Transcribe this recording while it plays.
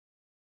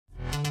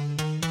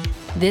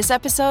This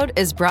episode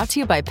is brought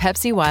to you by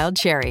Pepsi Wild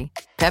Cherry.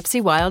 Pepsi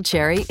Wild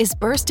Cherry is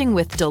bursting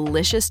with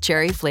delicious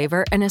cherry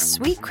flavor and a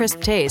sweet,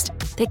 crisp taste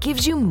that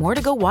gives you more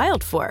to go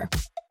wild for.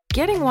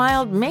 Getting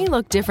wild may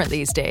look different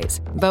these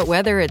days, but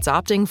whether it's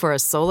opting for a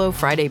solo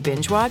Friday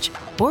binge watch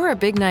or a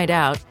big night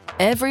out,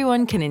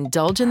 everyone can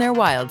indulge in their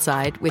wild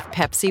side with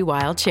Pepsi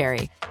Wild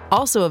Cherry.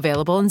 Also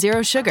available in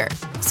Zero Sugar.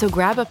 So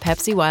grab a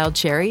Pepsi Wild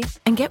Cherry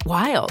and get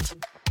wild.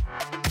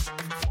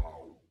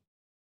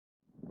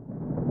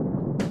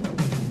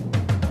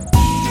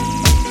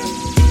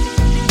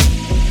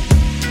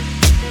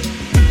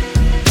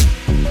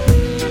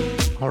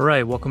 All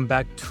right, welcome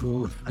back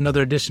to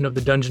another edition of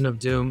the Dungeon of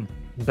Doom.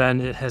 Ben,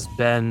 it has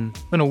been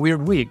a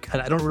weird week,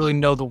 and I don't really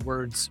know the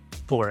words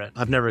for it.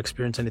 I've never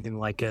experienced anything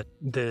like it.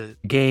 The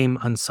game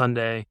on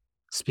Sunday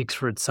speaks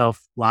for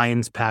itself.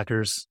 Lions,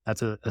 Packers,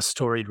 that's a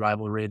storied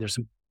rivalry. There's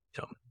some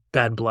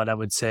bad blood, I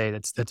would say,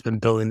 that's been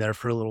building there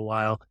for a little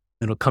while.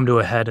 It'll come to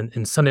a head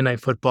in Sunday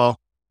Night Football.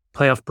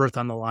 Playoff berth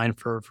on the line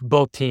for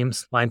both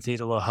teams. Lions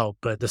need a little help,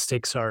 but the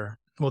stakes are,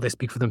 well, they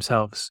speak for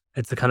themselves.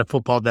 It's the kind of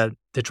football that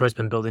Detroit's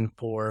been building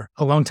for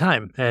a long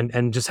time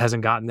and just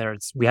hasn't gotten there.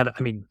 We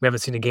haven't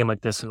seen a game like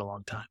this in a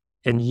long time.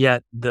 And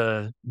yet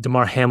the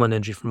Damar Hamlin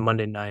injury from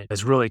Monday night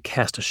has really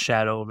cast a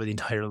shadow over the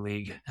entire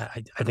league.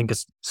 I think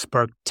it's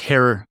sparked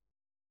terror,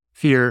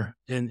 fear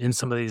in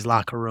some of these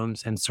locker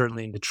rooms, and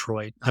certainly in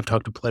Detroit. I've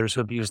talked to players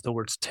who have used the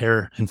words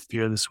terror and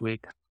fear this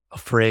week.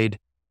 Afraid.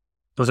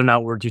 Those are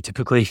not words you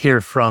typically hear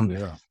from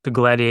the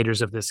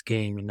gladiators of this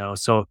game,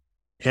 So,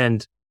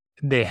 and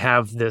they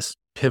have this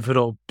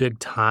pivotal, big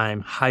time,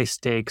 high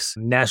stakes,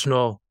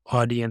 national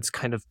audience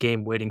kind of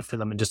game waiting for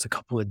them in just a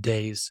couple of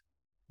days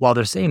while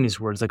they're saying these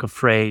words like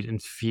afraid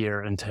and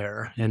fear and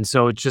terror. And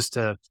so it's just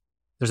there's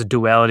a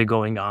duality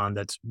going on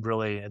that's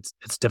really,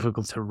 it's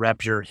difficult to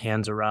wrap your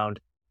hands around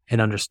and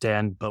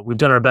understand. But we've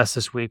done our best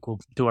this week.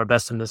 We'll do our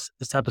best in this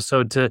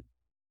episode to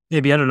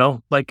maybe,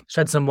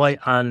 shed some light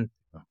on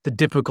the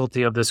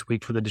difficulty of this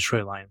week for the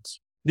Detroit Lions.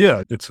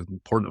 Yeah, it's an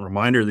important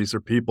reminder. These are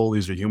people,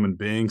 these are human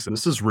beings, and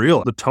this is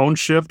real. The tone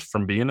shift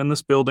from being in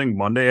this building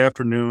Monday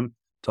afternoon,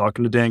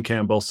 talking to Dan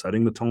Campbell,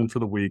 setting the tone for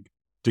the week,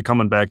 to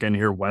coming back in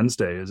here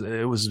Wednesday,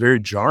 it was very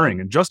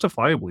jarring and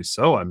justifiably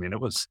so. I mean, it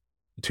was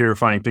a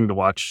terrifying thing to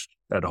watch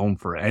at home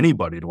for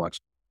anybody to watch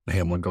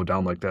Hamlin go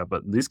down like that.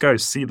 But these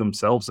guys see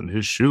themselves in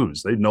his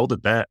shoes. They know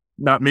that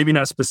maybe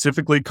not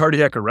specifically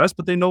cardiac arrest,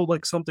 but they know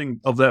like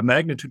something of that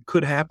magnitude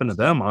could happen to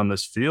them on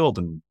this field.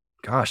 And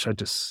gosh,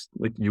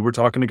 like you were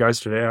talking to guys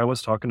today. I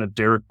was talking to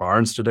Derek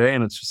Barnes today,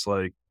 and it's just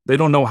like, they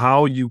don't know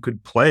how you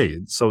could play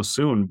so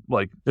soon.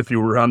 Like if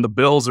you were on the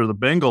Bills or the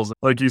Bengals,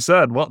 like you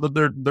said, well,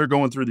 they're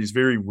going through these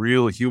very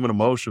real human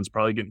emotions,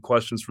 probably getting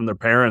questions from their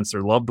parents,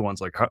 their loved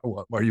ones. Like,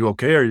 are you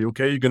okay? Are you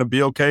okay? Are you going to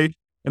be okay?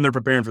 And they're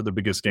preparing for the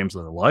biggest games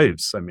of their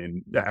lives. I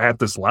mean, at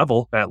this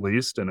level, at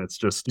least. And it's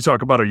just, you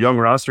talk about a young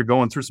roster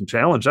going through some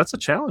challenge. That's a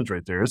challenge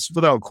right there. It's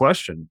without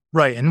question.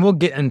 Right. And we'll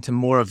get into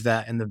more of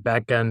that in the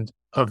back end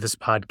of this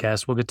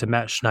podcast. We'll get to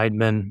Matt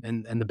Schneidman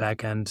in the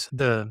back end,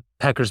 the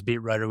Packers beat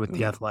writer with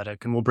The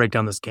Athletic, and we'll break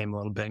down this game a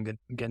little bit and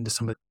get into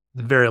some of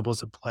the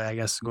variables of play, I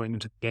guess, going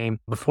into the game.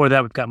 Before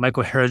that, we've got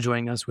Michael Hara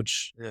joining us,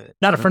 which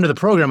not a friend of the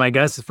program, I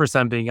guess, the first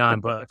time being on,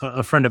 but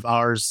a friend of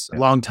ours, a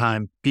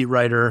longtime beat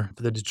writer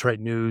for the Detroit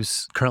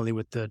News, currently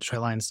with the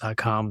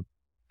DetroitLions.com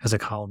as a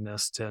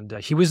columnist. And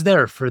he was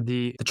there for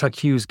the Chuck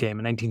Hughes game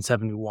in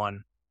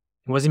 1971.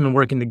 He wasn't even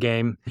working the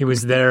game. He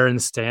was there in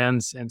the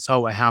stands and saw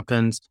what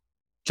happened,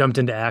 jumped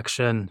into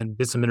action and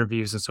did some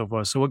interviews and so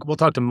forth. So we'll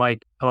talk to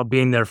Mike about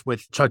being there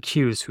with Chuck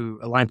Hughes,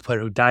 a Lions player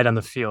who died on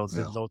the field,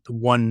 the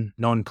one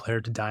known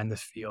player to die in the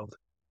field,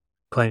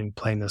 playing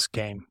this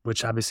game,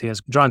 which obviously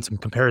has drawn some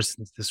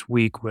comparisons this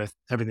week with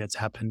everything that's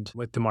happened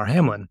with Damar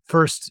Hamlin.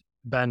 First,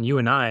 Ben, you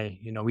and I,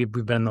 we've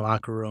been in the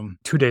locker room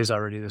 2 days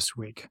already this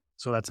week.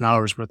 So that's an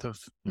hour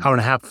and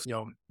a half,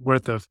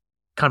 worth of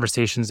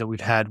conversations that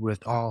we've had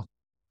with all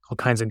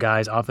kinds of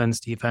guys, offense,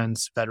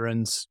 defense,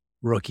 veterans,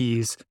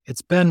 rookies.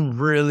 It's been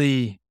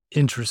really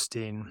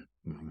interesting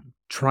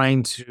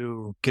trying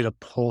to get a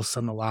pulse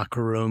on the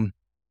locker room.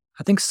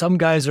 I think some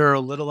guys are a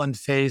little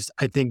unfazed.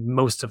 I think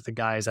most of the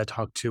guys I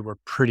talked to were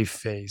pretty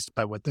fazed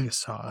by what they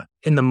saw.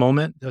 In the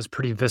moment, it was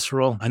pretty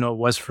visceral. I know it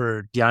was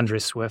for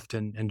DeAndre Swift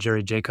and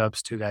Jerry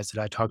Jacobs, two guys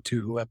that I talked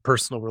to who have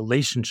personal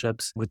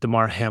relationships with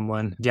Damar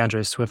Hamlin.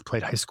 DeAndre Swift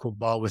played high school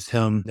ball with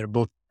him. They're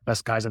both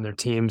best guys on their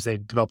teams. They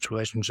developed a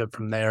relationship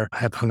from there. I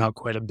have hung out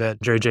quite a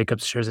bit. Jerry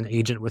Jacobs shares an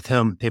agent with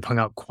him. They've hung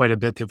out quite a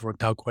bit. They've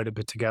worked out quite a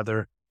bit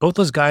together. Both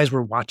those guys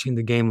were watching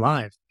the game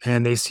live,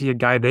 and they see a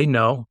guy they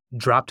know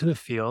drop to the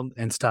field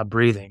and stop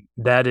breathing.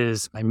 That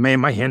is,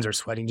 my hands are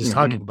sweating just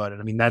talking about it.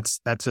 I mean,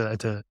 it's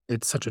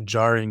such a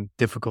jarring,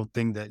 difficult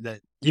thing that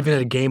even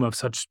at a game of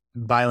such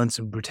violence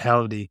and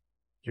brutality,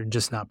 you're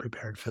just not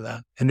prepared for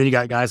that. And then you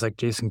got guys like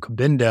Jason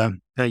Kabinda.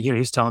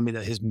 He's telling me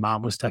that his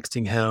mom was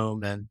texting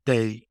him, and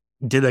they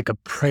did like a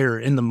prayer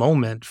in the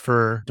moment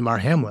for Damar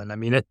Hamlin. I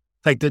mean,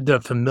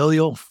 the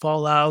familial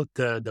fallout,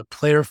 the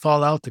player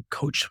fallout, the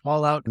coach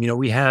fallout.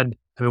 We had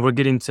I mean, we're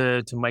getting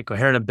to Mike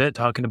O'Hare in a bit,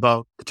 talking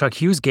about the Chuck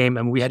Hughes game.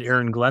 And we had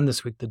Aaron Glenn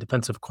this week, the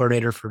defensive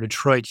coordinator for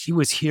Detroit. He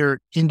was here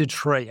in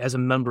Detroit as a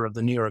member of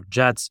the New York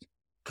Jets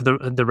for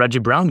the Reggie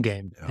Brown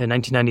game in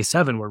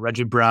 1997, where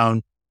Reggie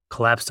Brown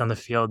collapsed on the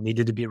field,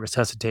 needed to be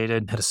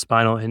resuscitated, had a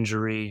spinal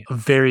injury, a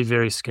very,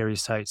 very scary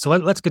sight. So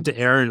let's get to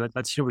Aaron.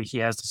 Let's hear what he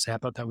has to say. I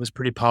thought that was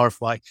pretty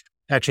powerful. I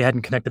actually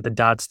hadn't connected the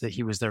dots that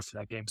he was there for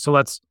that game. So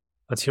let's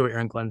hear what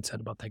Aaron Glenn said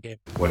about that game.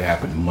 What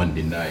happened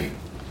Monday night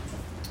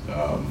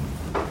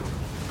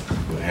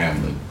with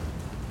Hamlin,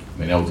 I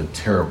mean, that was a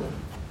terrible,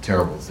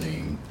 terrible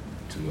thing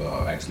to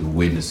actually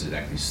witness it,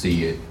 actually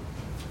see it.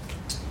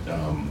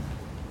 And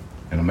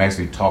I'm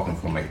actually talking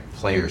from a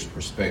player's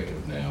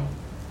perspective now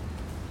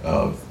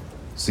of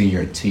seeing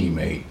your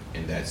teammate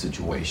in that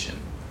situation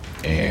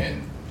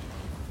and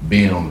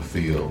being on the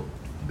field,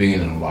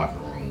 being in the locker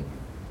room,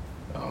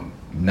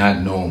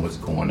 not knowing what's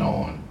going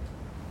on.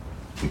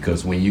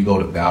 Because when you go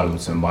to battle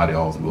with somebody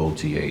all through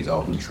OTAs,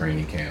 all through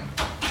training camp,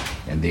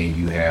 and then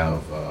you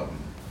have a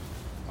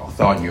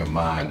thought in your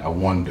mind, I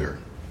wonder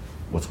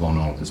what's going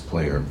on with this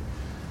player,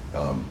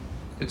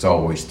 it's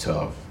always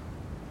tough.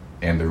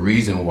 And the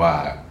reason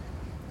why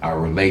I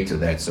relate to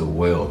that so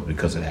well is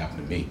because it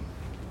happened to me.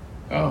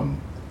 I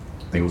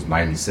think it was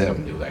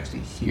 97, it was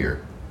actually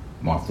here.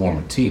 My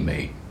former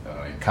teammate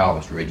in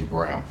college, Reggie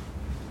Brown,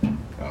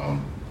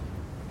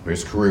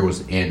 his career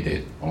was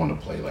ended on a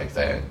play like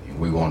that, and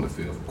we were on the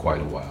field for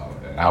quite a while.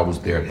 And I was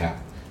there to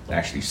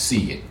actually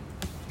see it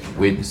and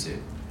witness it,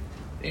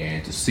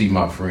 and to see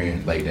my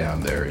friend lay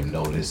down there and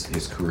know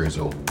his career is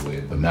over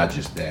with. But not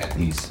just that,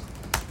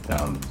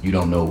 you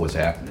don't know what's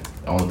happening.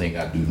 The only thing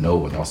I do know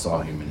when I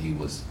saw him, and he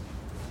was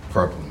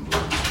purple and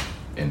blue,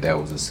 and that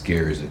was as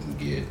scary as it can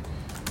get.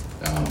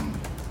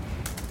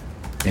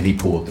 And he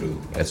pulled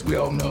through, as we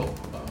all know.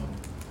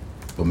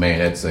 But man,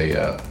 that's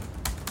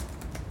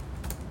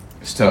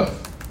it's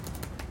tough.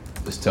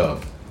 It's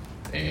tough.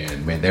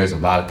 And man, there's a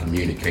lot of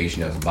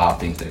communication. There's a lot of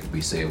things that can be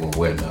said one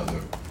way or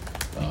another.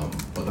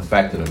 But the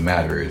fact of the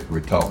matter is we're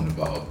talking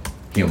about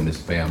him and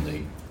his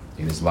family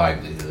and his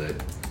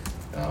livelihood.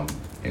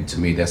 And to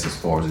me, that's as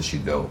far as it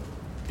should go,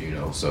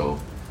 So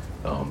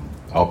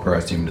all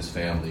prayers to him and his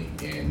family.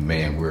 And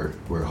man,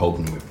 we're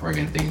hoping, we're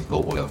praying things go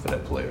well for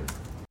that player.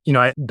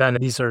 Ben,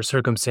 these are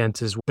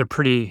circumstances, they're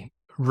pretty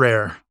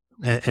rare,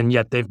 and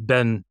yet they've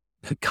been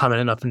common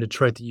enough in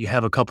Detroit that you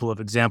have a couple of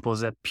examples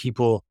that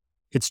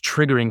it's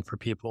triggering for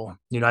people.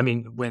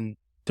 When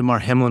Damar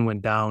Hamlin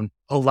went down,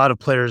 a lot of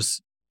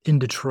players in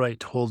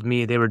Detroit told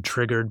me they were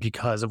triggered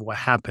because of what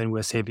happened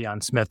with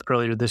Savion Smith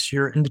earlier this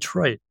year in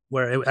Detroit,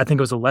 where I think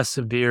it was a less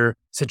severe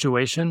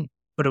situation,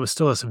 but it was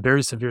still a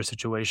very severe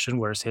situation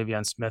where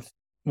Savion Smith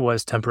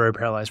was temporarily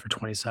paralyzed for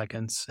 20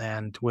 seconds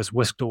and was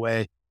whisked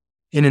away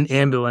in an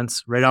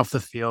ambulance right off the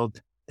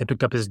field. They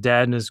picked up his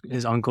dad and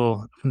his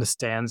uncle from the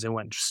stands and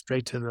went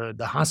straight to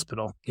the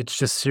hospital. It's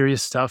just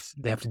serious stuff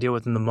they have to deal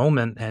with in the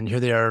moment. And here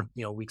they are,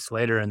 weeks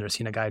later, and they're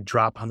seeing a guy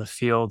drop on the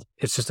field.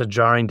 It's just a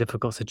jarring,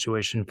 difficult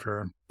situation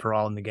for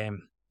all in the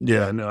game.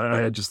 Yeah, no,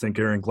 I just think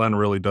Aaron Glenn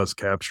really does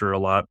capture a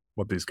lot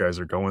what these guys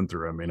are going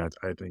through. I mean,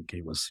 I think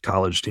he was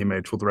college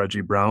teammates with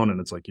Reggie Brown, and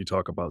it's like you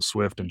talk about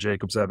Swift and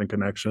Jacobs having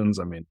connections.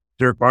 I mean,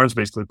 Derek Barnes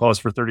basically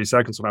paused for 30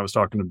 seconds when I was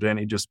talking to Dan.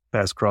 He just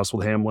passed across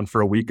with Hamlin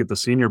for a week at the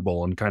Senior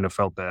Bowl and kind of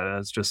felt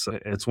that.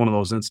 It's one of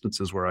those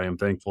instances where I am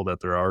thankful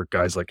that there are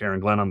guys like Aaron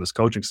Glenn on this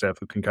coaching staff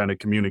who can kind of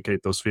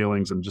communicate those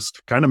feelings and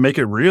just kind of make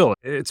it real.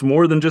 It's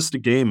more than just a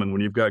game, and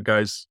when you've got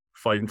guys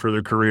fighting for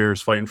their careers,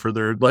 fighting for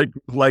their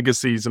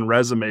legacies and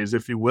resumes,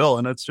 if you will.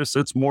 And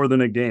it's more than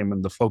a game.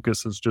 And the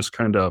focus is just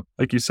kind of,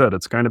 like you said,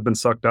 it's kind of been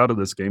sucked out of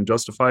this game,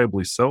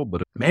 justifiably so.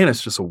 But man,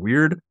 it's just a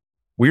weird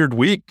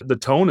week. The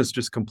tone has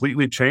just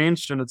completely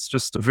changed, and it's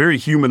just a very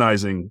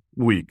humanizing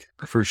week.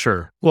 For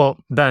sure. Well,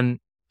 Ben,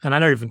 and I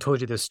never even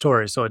told you this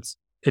story, so it's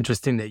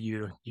interesting that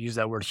you use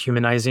that word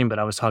humanizing, but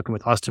I was talking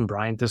with Austin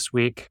Bryant this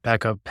week,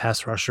 backup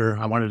pass rusher.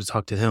 I wanted to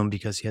talk to him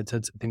because he had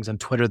said some things on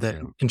Twitter that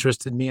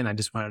interested me, and I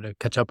just wanted to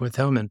catch up with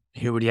him and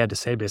hear what he had to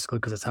say, basically,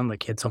 because it sounded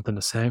like he had something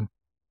to say.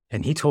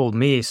 And he told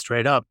me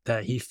straight up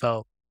that he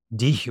felt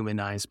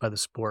dehumanized by the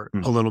sport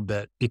a little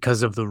bit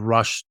because of the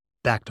rush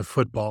back to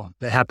football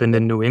that happened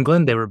in New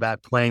England. They were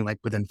back playing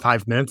within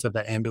 5 minutes of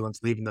that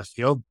ambulance leaving the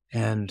field,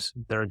 and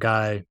their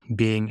guy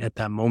being at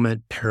that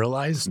moment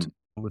paralyzed.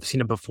 We've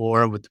seen it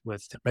before with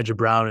Reggie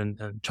Brown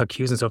and Chuck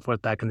Hughes and so forth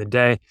back in the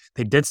day.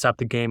 They did stop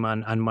the game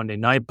on Monday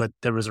night, but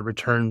there was a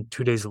return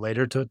 2 days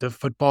later to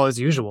football as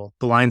usual.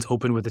 The Lions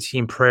opened with a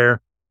team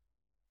prayer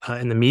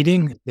in the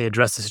meeting. They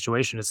addressed the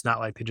situation. It's not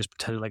like they just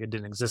pretended like it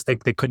didn't exist. They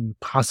couldn't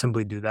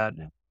possibly do that.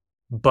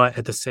 But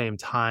at the same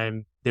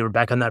time, they were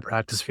back on that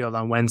practice field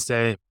on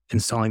Wednesday,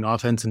 installing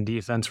offense and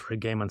defense for a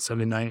game on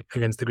Sunday night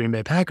against the Green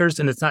Bay Packers.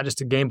 And it's not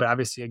just a game, but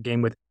obviously a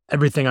game with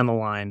everything on the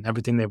line,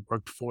 everything they've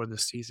worked for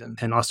this season.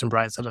 And Austin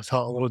Bryant said it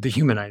felt a little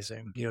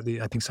dehumanizing.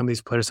 I think some of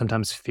these players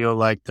sometimes feel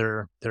like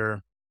they're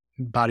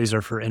bodies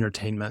are for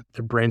entertainment.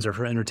 Their brains are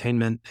for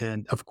entertainment.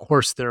 And of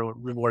course, they're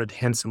rewarded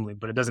handsomely,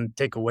 but it doesn't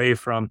take away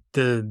from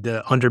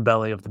the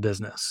underbelly of the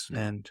business.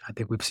 And I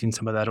think we've seen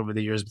some of that over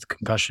the years with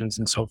concussions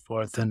and so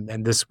forth.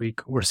 And this week,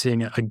 we're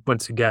seeing it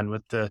once again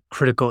with the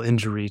critical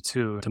injury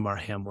to Damar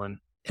Hamlin.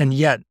 And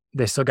yet,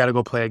 they still got to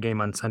go play a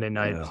game on Sunday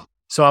night. Yeah.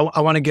 So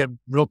I want to get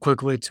real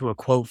quickly to a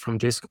quote from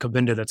Jason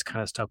Kabinda that's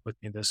kind of stuck with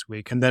me this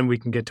week. And then we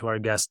can get to our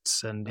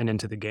guests and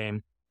into the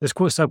game. This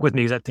quote stuck with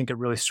me because I think it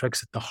really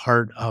strikes at the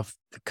heart of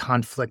the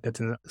conflict that's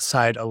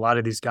inside a lot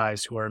of these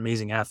guys who are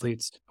amazing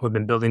athletes, who have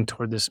been building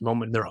toward this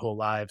moment their whole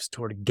lives,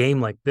 toward a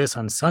game like this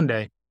on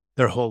Sunday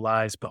their whole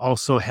lives, but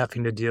also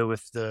having to deal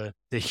with the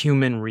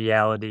human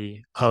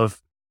reality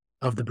of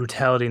the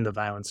brutality and the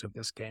violence of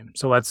this game.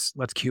 So let's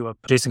cue up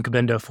Jason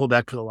Kabinda,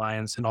 fullback for the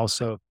Lions, and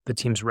also the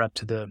team's rep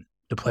to the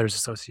Players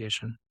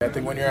Association. I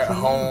think when you're at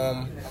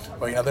home,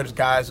 or, there's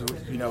guys who,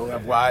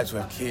 have wives, who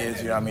have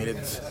kids,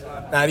 it's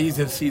not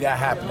easy to see that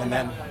happen and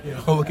then,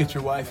 look at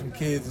your wife and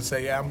kids and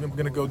say, yeah, I'm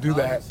going to go do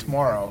that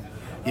tomorrow,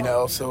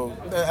 so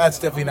that's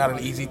definitely not an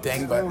easy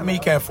thing, but, you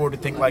can't afford to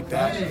think like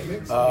that.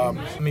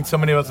 So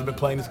many of us have been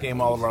playing this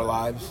game all of our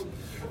lives.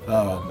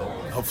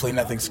 Hopefully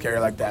nothing scary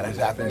like that has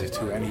happened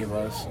to any of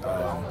us.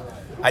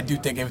 I do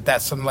think if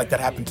that's something like that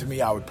happened to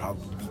me, I would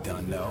probably be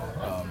done, though.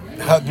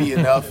 That would be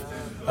enough.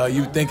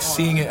 You would think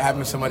seeing it happen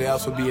to somebody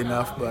else would be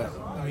enough, but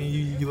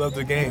you love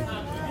the game.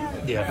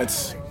 Yeah,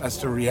 that's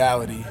the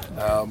reality.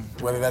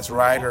 Whether that's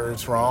right or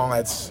it's wrong,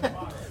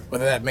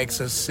 whether that makes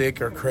us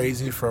sick or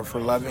crazy for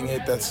loving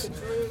it. That's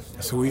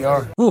who we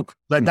are. Ooh,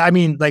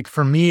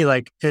 for me,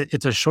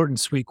 it's a short and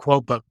sweet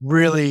quote, but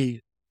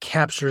really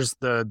captures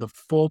the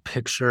full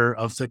picture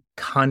of the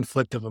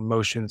conflict of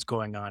emotions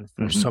going on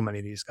for so many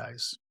of these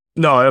guys.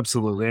 No,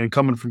 absolutely. And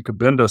coming from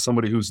Kabinda,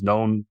 somebody who's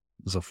known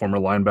as a former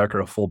linebacker,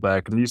 a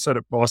fullback. And you said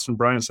it, Austin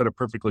Bryant said it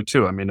perfectly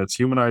too. It's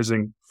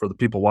humanizing for the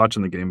people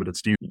watching the game, but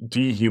it's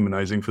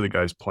dehumanizing for the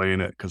guys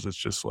playing it because it's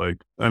just I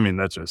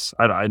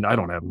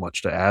don't have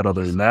much to add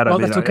other than that. Well,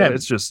 that's okay.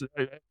 It's just,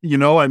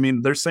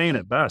 they're saying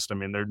it best.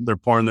 They're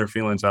pouring their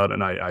feelings out,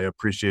 and I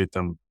appreciate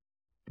them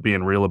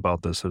being real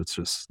about this. It's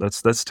just,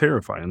 that's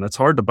terrifying. That's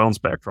hard to bounce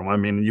back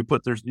from. You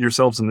put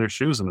yourselves in their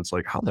shoes, and it's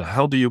like, how the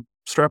hell do you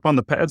strap on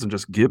the pads and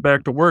just get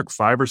back to work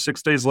 5 or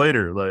 6 days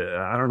later?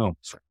 I don't know.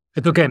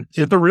 It's okay.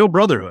 It's a real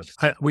brotherhood.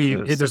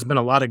 There's been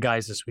a lot of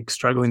guys this week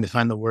struggling to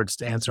find the words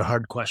to answer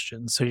hard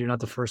questions. So you're not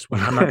the first one.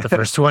 I'm not the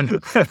first one.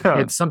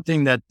 It's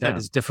something that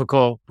is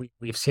difficult.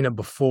 We've seen it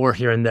before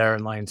here and there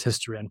in Lions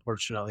history,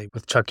 unfortunately,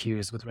 with Chuck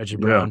Hughes, with Reggie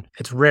Brown. Yeah.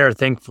 It's rare,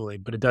 thankfully,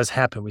 but it does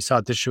happen. We saw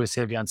it this year with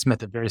Savion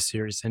Smith, a very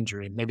serious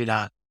injury. Maybe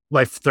not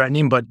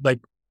life-threatening, but the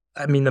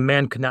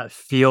man could not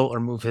feel or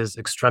move his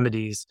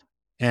extremities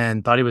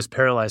and thought he was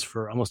paralyzed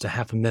for almost a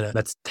half a minute.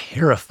 That's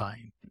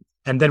terrifying.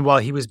 And then while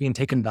he was being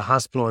taken to the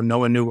hospital and no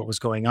one knew what was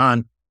going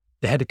on,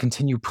 they had to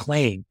continue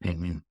playing.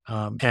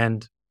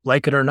 And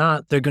like it or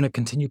not, they're going to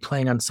continue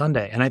playing on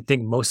Sunday. And I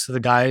think most of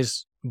the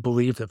guys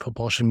believe that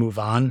football should move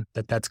on,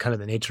 that's kind of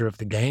the nature of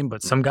the game.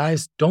 But some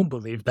guys don't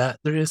believe that.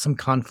 There is some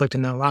conflict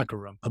in their locker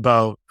room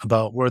about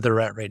where they're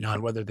at right now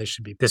and whether they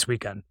should be this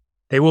weekend.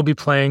 They will be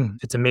playing.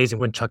 It's amazing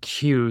when Chuck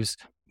Hughes,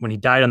 when he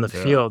died on the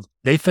field,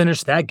 they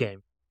finished that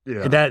game.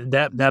 Yeah.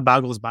 That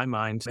boggles my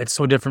mind. It's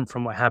so different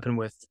from what happened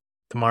with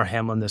Damar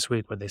Hamlin this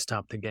week where they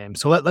stopped the game.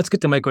 So let's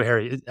get to Mike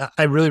O'Hara.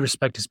 I really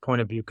respect his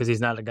point of view because he's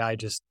not a guy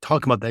just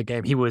talking about that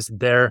game. He was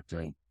there,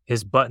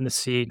 his butt in the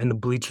seat, in the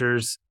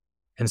bleachers,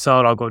 and saw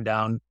it all go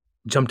down,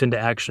 jumped into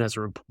action as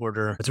a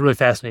reporter. It's a really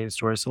fascinating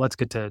story. So let's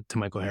get to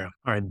Mike O'Hara.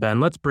 All right,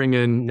 Ben, let's bring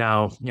in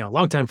now, a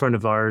longtime friend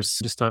of ours,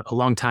 just a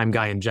longtime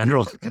guy in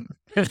general.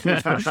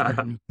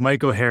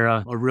 Mike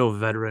O'Hara, a real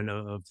veteran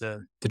of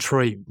the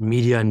Detroit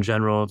media in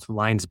general, the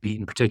Lions beat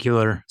in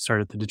particular,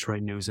 started the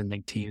Detroit News in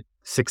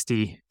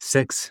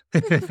 1966.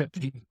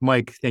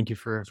 Mike, thank you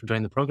for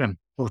joining the program.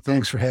 Well,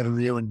 thanks for having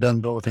me and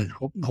Ben both. I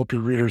hope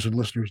your readers and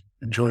listeners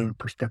enjoy the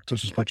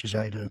perspectives as much as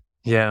I do.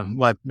 Yeah,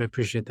 well, I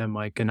appreciate that,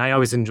 Mike. And I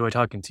always enjoy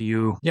talking to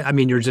you. Yeah,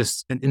 you're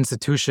just an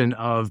institution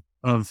of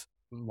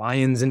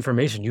Lions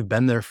information. You've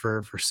been there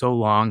for so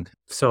long.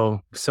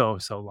 So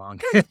long.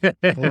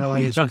 Well,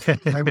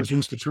 I was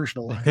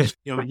institutionalized.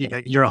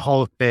 You're a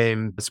Hall of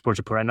Fame sports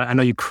reporter. I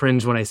know you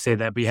cringe when I say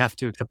that, but you have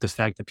to accept the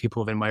fact that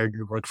people have admired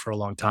your work for a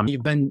long time.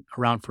 You've been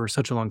around for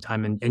such a long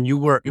time, and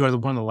you are one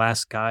of the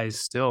last guys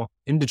still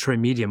in Detroit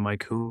media,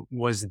 Mike, who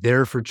was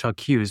there for Chuck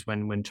Hughes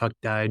when Chuck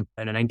died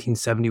in a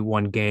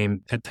 1971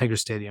 game at Tiger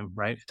Stadium,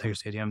 right? Tiger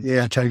Stadium.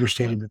 Yeah, Tiger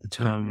Stadium at the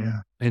time.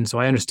 Yeah. And so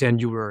I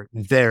understand you were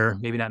there,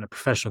 maybe not in a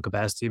professional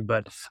capacity,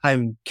 but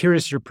I'm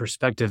curious your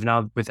perspective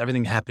now with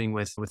everything happening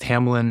with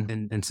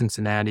Hamlin in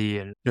Cincinnati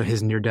and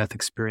his near-death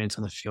experience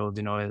on the field.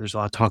 There's a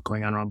lot of talk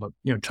going on around about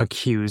Chuck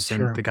Hughes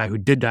and the guy who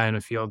did die on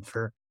the field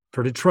for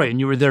Detroit, and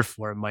you were there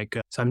for it, Mike.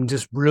 So I'm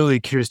just really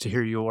curious to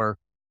hear your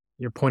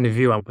point of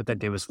view on what that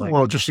day was like.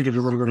 Well, just to give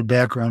you a little bit of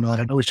background on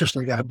it, I was just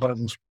a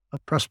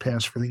press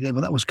pass for the game,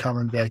 and that was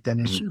common back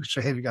then.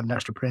 So, hey, we got an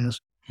extra pass.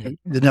 They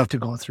didn't have to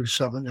go through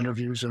 7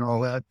 interviews and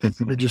all that.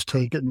 They just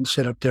take it and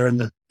sit up there in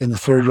the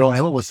third row.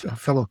 I went with a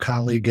fellow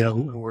colleague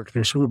who worked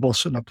there, so we were both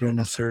sitting up there in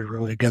the third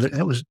row together. And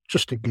it was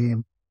just a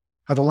game.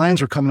 The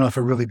Lions were coming off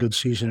a really good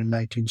season in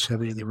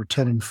 1970. They were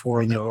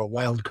 10-4, and they were a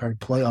wild card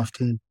playoff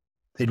team.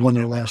 They'd won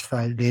their last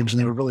 5 games, and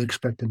they were really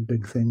expecting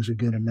big things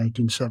again in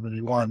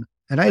 1971.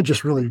 And I had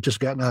just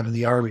gotten out of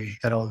the Army.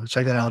 So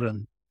I got out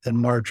in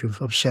March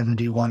of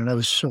 71, and I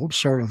was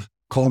sort of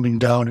calming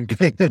down and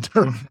getting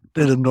into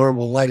a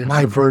normal life,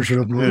 my version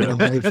of normal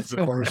life,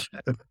 of course.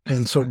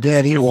 And so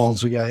Dan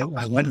Ewald's the guy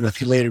I went with.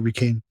 He later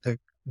became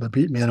the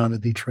beat man on the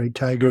Detroit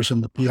Tigers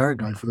and the PR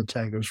guy for the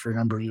Tigers for a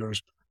number of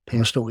years.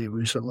 Passed away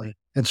recently.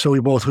 And so we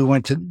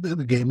went to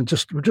the game and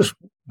we're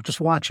just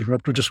watching. We're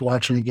just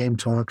watching the game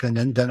talk, and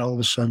then all of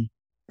a sudden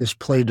this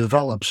play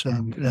develops,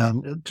 and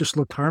it just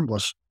looked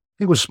harmless.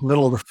 It was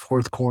middle of the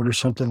fourth quarter,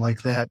 something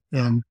like that,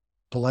 and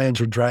the Lions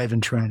are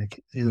driving, trying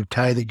to either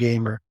tie the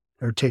game or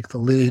take the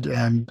lead,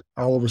 and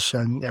all of a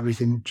sudden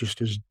everything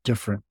just is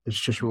different. It's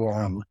just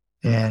wrong.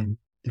 And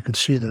you could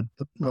see that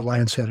the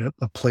Lions had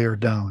a player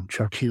down,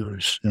 Chuck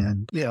Hughes.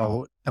 And,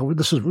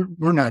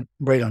 we're not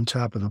right on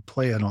top of the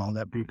play and all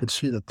that, but you could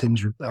see that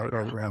things are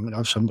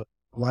around. Some the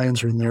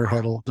Lions are in their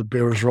huddle. The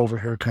Bears are over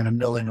here kind of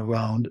milling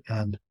around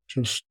and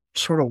just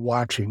sort of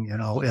watching,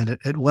 and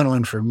it went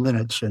on for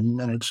minutes and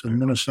minutes and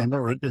minutes.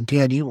 And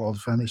Dan Ewald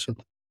finally said,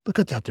 "Look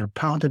at that, they're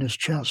pounding his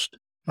chest."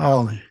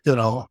 And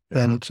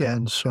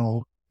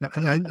so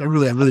I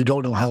really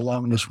don't know how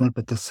long this went,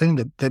 but the thing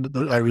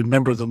that I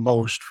remember the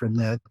most from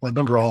that, I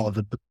remember all of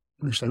it, but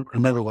at least I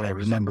remember what I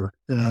remember.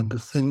 And the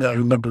thing that I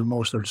remember the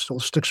most, that still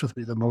sticks with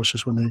me the most,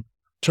 is when they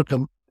took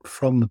them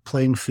from the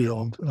playing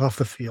field, off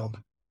the field,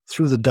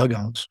 through the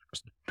dugouts,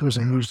 because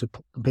they used the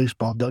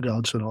baseball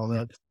dugouts and all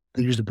that.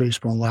 They used the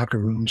baseball locker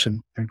rooms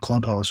and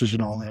clubhouses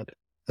and all that.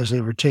 As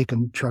they were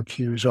taking Chuck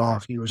Hughes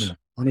off, he was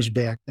on his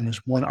back, and his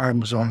one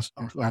arm was off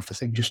the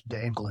thing, just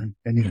dangling,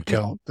 and you could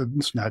tell that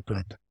it's not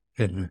good.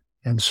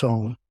 And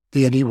so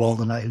Dan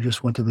Ewald and I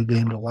just went to the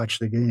game to watch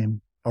the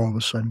game. All of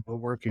a sudden, we're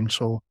working.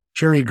 So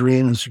Jerry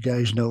Green, as you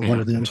guys know, one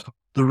of the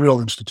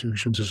real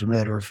institutions, as a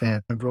matter of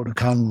fact. I wrote a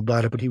column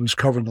about it, but he was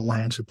covering the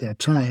Lions at that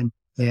time.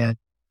 And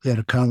he had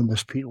a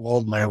columnist, Pete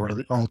Waldmeyer, one of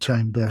the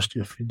all-time best.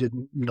 If you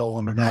didn't know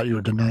him or not, you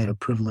were denied a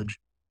privilege.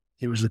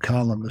 He was the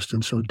columnist.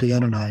 And so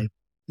Dan and I,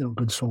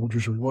 good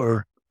soldiers we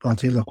were, thought,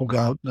 hey, look, we'll go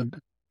out and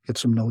get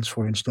some notes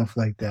for you and stuff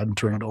like that and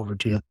turn it over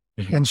to you.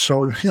 And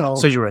so,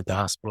 So you were at the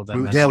hospital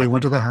then? Yeah, we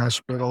went to the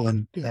hospital,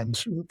 and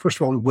first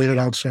of all, we waited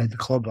outside the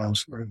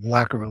clubhouse or the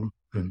locker room,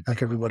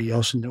 like everybody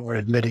else, and they weren't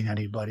admitting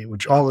anybody,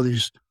 which all of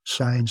these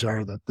signs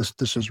are that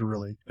this is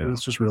really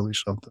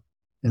something,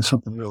 and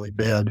something really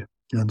bad.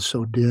 And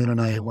so Dan and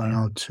I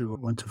went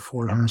to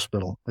Ford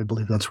Hospital. I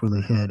believe that's where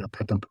they had a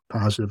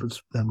positive.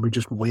 And we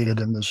just waited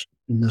in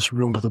this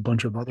room with a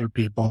bunch of other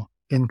people.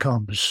 In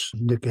comes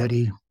Nick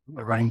Eddy,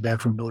 a running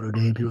back from Notre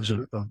Dame. He was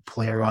a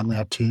player on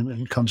that team.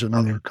 And comes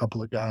another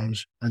couple of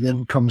guys. And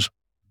then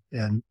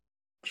and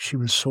she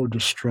was so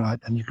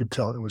distraught, and you could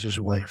tell it was his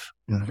wife.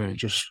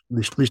 Just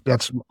at least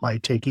that's my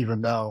take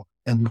even now.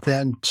 And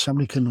then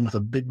somebody came in with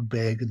a big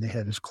bag, and they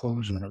had his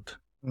clothes in it.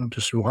 I'm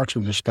just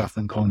watching this stuff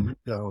and going,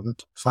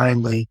 that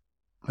finally,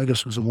 I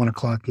guess it was a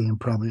 1:00 game,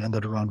 probably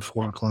ended around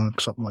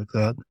 4:00, something like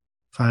that.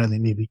 Finally,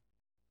 maybe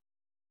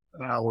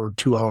an hour or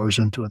 2 hours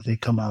into it, they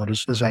come out,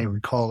 as I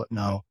recall it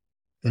now,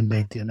 and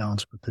make the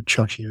announcement that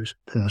Chuck Hughes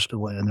passed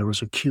away. And there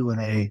was a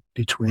Q&A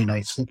between,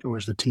 I think it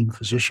was the team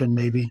physician,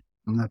 maybe.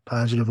 I'm not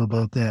positive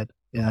about that.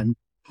 And,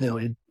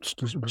 it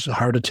was a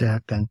heart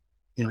attack, and,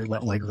 he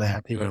went like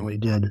that. He really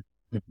did.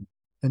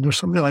 And there's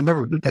something I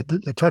remember,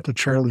 I talked to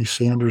Charlie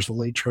Sanders, the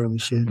late Charlie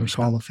Sanders,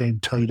 Hall of Fame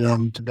tight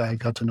end, the guy I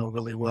got to know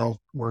really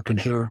well, working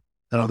here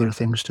and other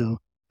things too.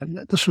 And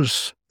this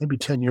was maybe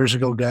 10 years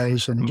ago,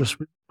 guys, and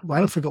I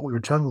don't forget what we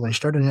were talking about. I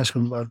started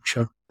asking about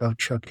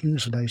Chuck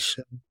Hughes, and I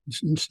said,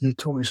 he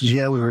told me, he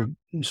says,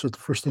 he said, the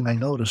first thing I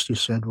noticed, he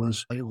said,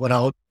 was I went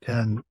out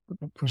and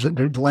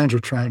the Lions were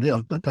trying,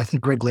 I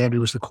think Greg Landry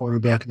was the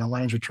quarterback, and the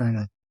Lions were trying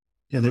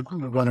to, they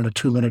were running a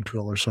 2-minute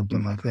drill or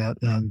something like that.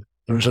 And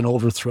there was an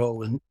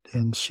overthrow,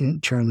 and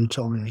Charlie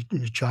told me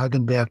he's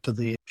jogging back to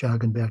the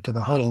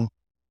huddle,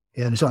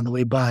 and he's on the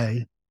way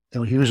by.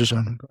 Hughes is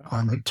on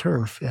the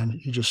turf, and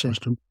he just says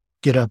to him,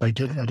 "Get up! I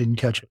didn't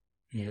catch it.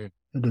 I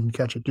didn't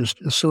catch it." Just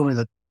assuming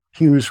that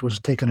Hughes was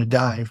taking a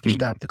dive to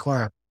stop the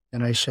clock.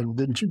 And I said, "Well,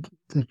 didn't you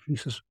think?" He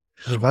says,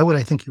 "Why would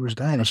I think he was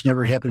dying? It's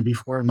never happened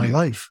before in my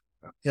life."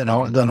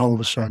 And then all of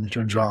a sudden it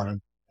turns on,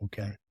 and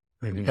okay,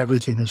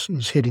 everything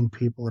is hitting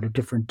people at a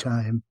different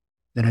time,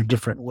 in a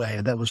different way.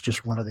 And that was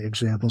just one of the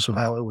examples of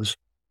how it was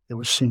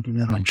sinking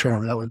in on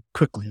Charlie. That was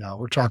quickly now.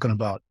 We're talking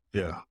about,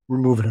 we're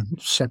moving in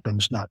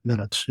seconds, not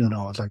minutes.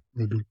 It's like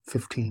maybe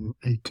 15,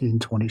 18,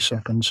 20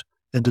 seconds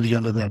into the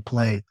end of that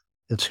play.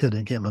 It's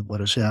hitting him and what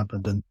has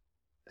happened. And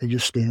they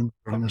just stand,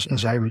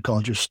 as I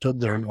recall, just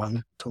stood there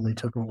until they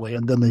took him away.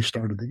 And then they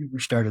restarted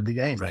the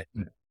game. Right.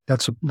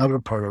 That's another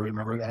part I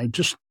remember.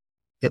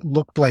 It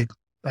looked like,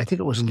 I think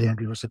it was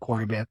Landry was the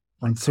quarterback.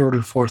 On 3rd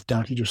or 4th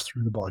down, he just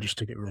threw the ball just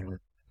to get rid of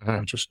it.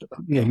 Just,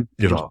 yeah,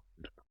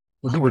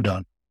 we're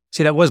done.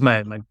 See, that was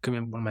one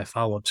of my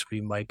follow-ups for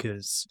you, Mike,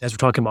 is as we're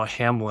talking about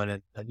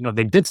Hamlin, and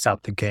they did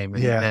stop the game.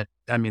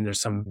 And there's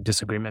some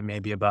disagreement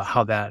maybe about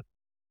how that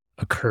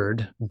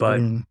occurred, but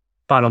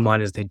bottom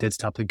line is they did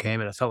stop the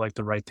game, and it felt like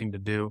the right thing to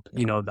do.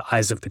 The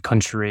eyes of the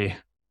country,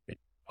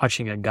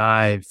 watching a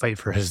guy fight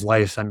for his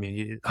life. I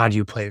mean, how do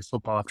you play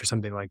football after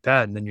something like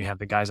that? And then you have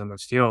the guys on the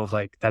field,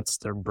 like that's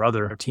their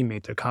brother, their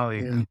teammate, their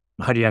colleague.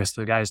 Yeah. How do you ask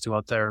the guys to go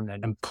out there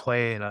and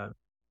play in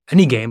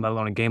any game, let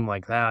alone a game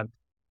like that,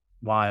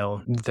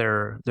 while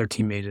their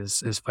teammate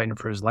is fighting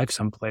for his life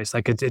someplace?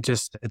 Like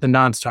it's a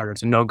non-starter.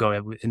 It's a no-go.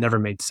 It never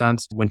made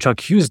sense. When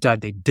Chuck Hughes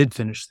died, they did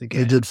finish the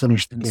game. They did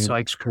finish the game. So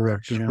that's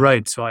correct.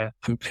 Right. So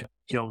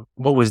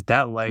what was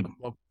that like?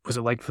 What was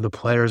it like for the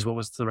players? What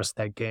was the rest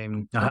of that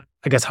game? I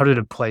guess, how did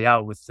it play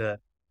out with the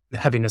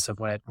heaviness of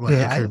what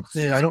occurred?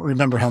 I don't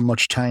remember how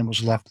much time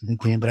was left in the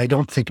game, but I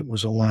don't think it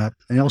was a lot.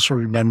 I also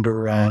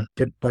remember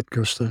Dick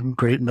Butkus, the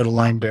great middle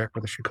linebacker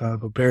of the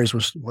Chicago Bears,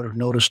 would have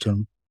noticed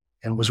him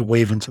and was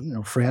waving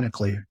to,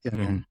 frantically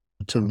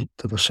to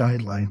the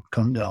sideline.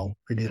 Come down.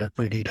 We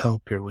need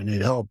help here. We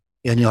need help.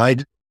 And I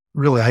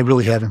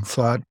really haven't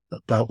thought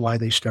about why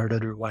they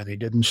started or why they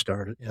didn't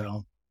start it.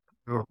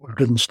 Or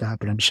didn't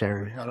stop it. I'm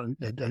sorry.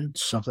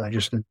 It's something I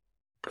just didn't,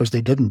 because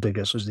they didn't, I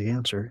guess, is the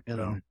answer.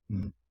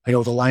 I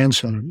know the Lions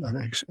had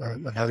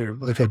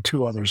they've had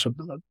two others of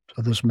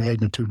this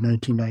magnitude.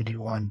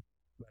 1991,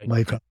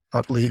 Mike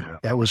Utley.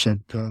 That was it.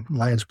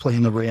 Lions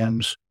playing the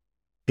Rams.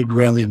 Big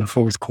rally in the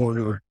fourth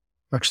quarter.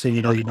 Next thing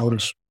you know, you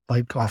notice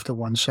Mike off to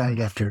one side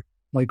after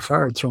Mike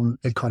fired,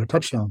 they caught a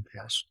touchdown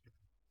pass,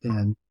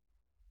 and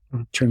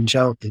it turns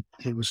out that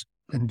he was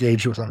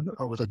engaged with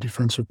a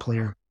defensive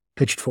player.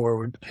 Pitched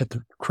forward, hit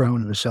the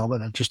crown of his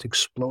helmet, and just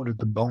exploded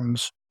the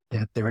bones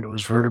back there into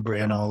his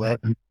vertebrae and all that.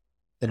 And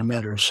in a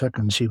matter of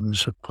seconds, he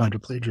was a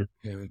quadriplegic.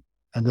 Yeah.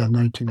 And then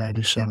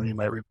 1997, you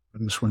might remember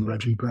this one,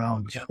 Reggie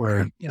Brown,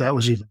 where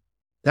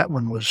that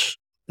one was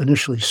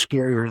initially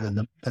scarier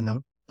than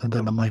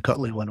the Mike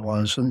Utley one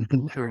was. And you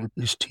can hear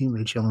his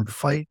teammates yelling,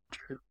 "Fight,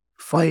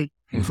 fight,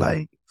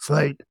 fight,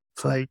 fight,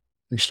 fight."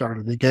 They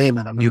started the game,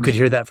 and you could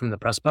hear that from the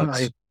press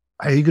box.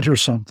 I could hear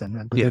something,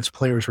 and its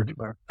players were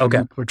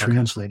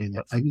translating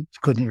it. I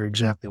couldn't hear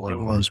exactly what it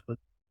was, but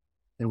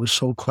it was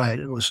so quiet.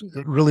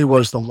 It really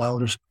was the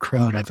loudest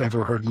crowd I've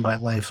ever heard in my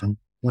life. And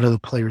one of the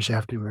players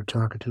after we were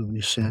talking to him,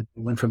 he said,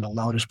 "We went from the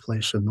loudest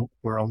place in the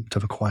world to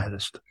the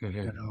quietest."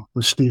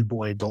 With Steve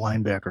Boyd, the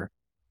linebacker,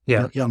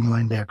 young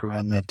linebacker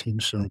on that team.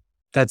 So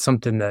that's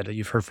something that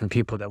you've heard from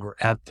people that were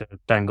at the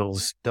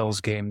Bengals-Bills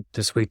game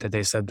this week, that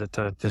they said that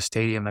the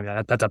stadium,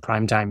 that's a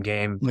primetime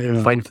game,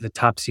 fighting for the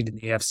top seed in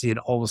the AFC, and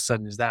all of a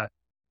sudden that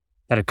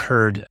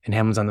occurred, and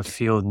Hamlin's on the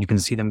field, and you can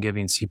see them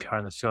giving CPR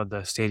on the field.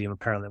 The stadium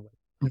apparently went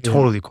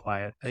totally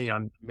quiet.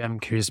 I'm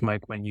curious,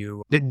 Mike, when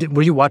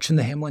were you watching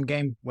the Hamlin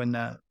game when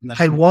that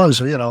I was,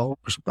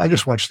 I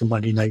just watched the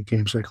Monday night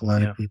games like a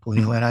lot of people,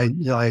 and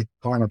I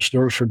gone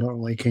upstairs for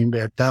normally came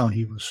back down.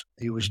 He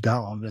was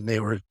down,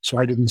 and so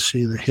I didn't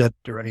see the hit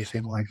or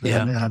anything like that.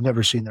 Yeah. And I've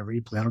never seen the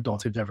replay. I don't know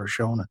if they've ever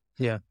shown it.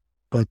 Yeah.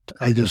 But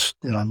I just,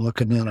 I'm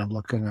looking,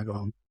 I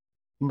go,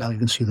 now you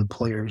can see the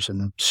players in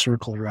the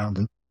circle around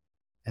it,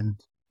 and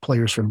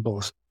players from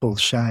both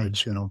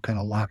sides, kind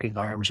of locking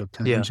arms at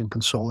times and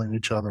consoling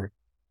each other.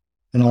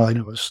 And all I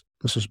knew was,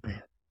 this is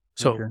bad.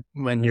 So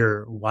when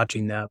you're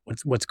watching that,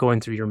 what's going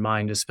through your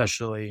mind,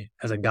 especially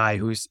as a guy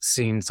who's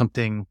seen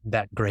something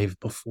that grave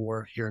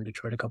before here in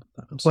Detroit a couple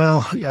of times?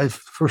 Well,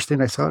 first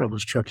thing I thought of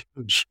was Chuck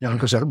Hughes,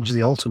 because that was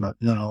the ultimate,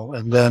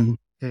 and then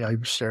I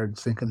started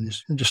thinking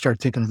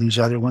of these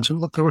other ones.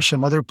 And look, there were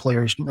some other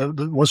players.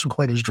 It wasn't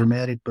quite as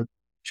dramatic, but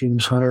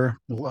James Hunter,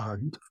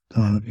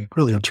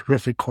 really a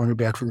terrific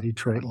cornerback for the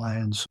Detroit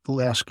Lions. The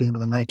last game of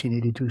the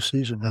 1982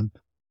 season, and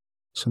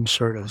some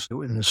sort of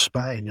in his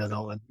spine,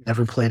 and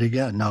never played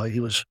again. Now he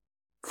was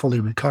fully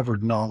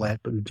recovered and all that,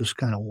 but just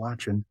kind of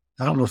watching.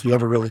 I don't know if you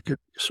ever really could.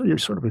 So you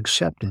sort of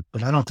accept it,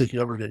 but I don't think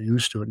you ever get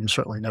used to it. And you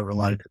certainly never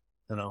like it.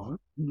 At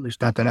least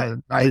not that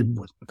I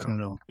don't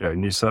know. Yeah,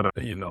 and you said,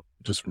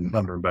 just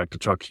remembering back to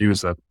Chuck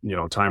Hughes, that,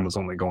 time was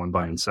only going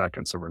by in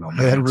seconds. There were no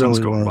minutes. It was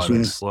going by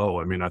that slow.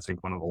 I mean, I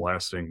think one of the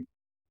lasting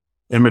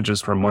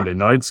images from Monday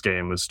night's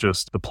game was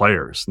just the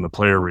players and the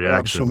player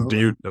reaction.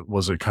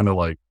 Was it kind of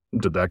like,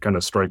 did that kind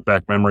of strike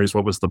back memories?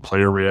 What was the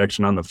player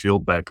reaction on the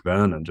field back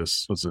then? And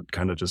was it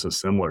kind of just a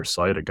similar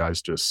sight of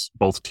guys, just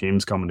both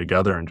teams coming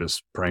together and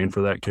just praying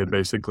for that kid,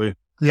 basically?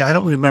 Yeah, I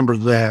don't remember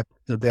that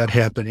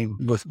happening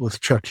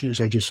with Chuck Hughes.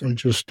 I just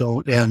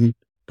don't.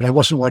 But I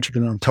wasn't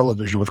watching it on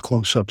television with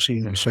close-ups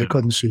either, so I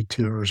couldn't see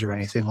tears or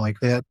anything like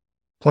that.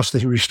 Plus,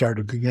 they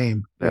restarted the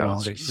game. They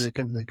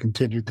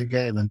continued the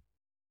game, and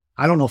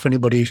I don't know if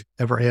anybody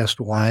ever asked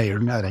why or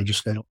not. I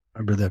don't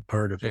remember that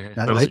part of it.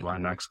 That was my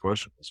next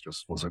question.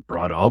 Was it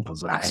brought up?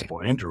 Was it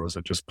explained, or was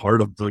it just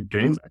part of the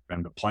game back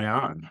then to play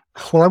on?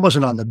 Well, I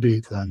wasn't on the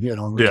beat then.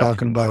 We're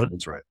talking about.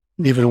 That's right.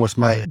 Even with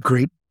my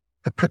great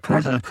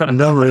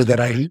number that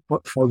I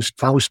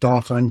faced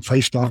off on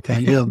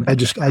him. I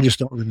just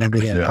don't remember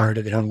that part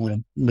of it. I don't want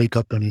to make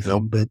up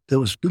anything, but there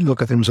was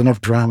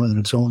enough drama in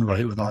its own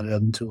right without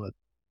adding to it.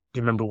 Do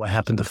you remember what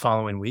happened the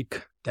following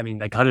week? I mean,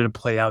 like, how did it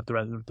play out the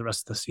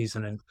rest of the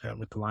season and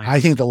with the Lions? I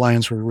think the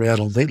Lions were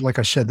rattled. Like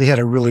I said, they had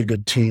a really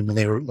good team, and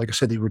they were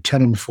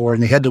 10-4,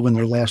 and they had to win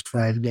their last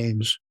 5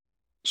 games,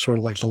 sort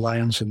of like the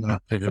Lions and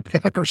the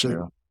Packers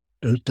to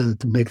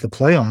make the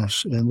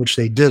playoffs, and which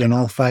they did. And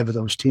all 5 of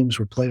those teams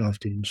were playoff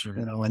teams, and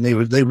they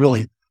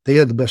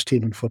had the best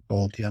team in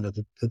football at the end of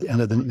the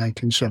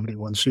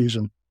 1971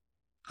 season.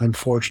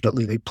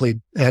 Unfortunately, they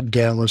played at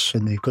Dallas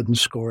and they couldn't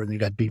score, and they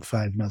got beat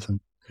 5-0.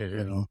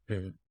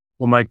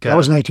 Well, Mike, that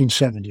was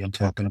 1970. I'm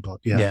talking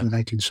about, the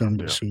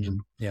 1970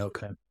 season. Yeah,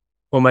 okay.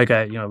 Well, Mike,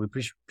 we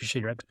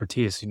appreciate your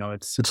expertise.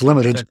 It's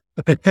limited.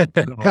 But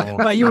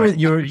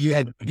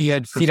you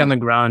had feet on the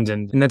ground,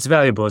 and that's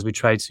valuable as we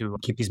try to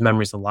keep these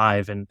memories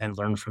alive and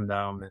learn from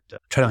them and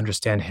try to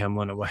understand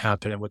Hamlin and what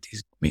happened and what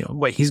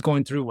he's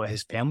going through, what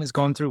his family's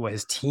going through, what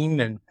his team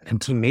and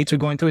teammates are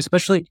going through,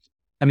 especially.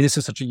 I mean, this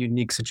is such a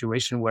unique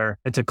situation where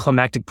it's a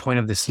climactic point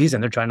of the season.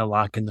 They're trying to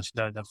lock in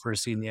the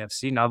first seed in the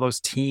NFC. Now those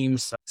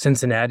teams,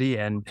 Cincinnati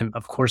and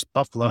of course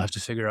Buffalo, have to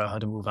figure out how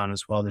to move on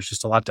as well. There's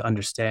just a lot to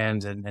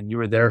understand, and you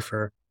were there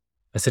for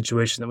a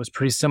situation that was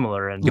pretty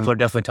similar, and people are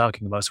definitely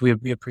talking about. So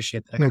we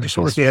appreciate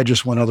that.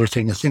 Just one other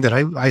thing. The thing that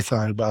I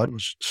thought about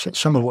was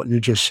some of what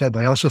you just said,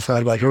 but I also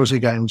thought about, here was a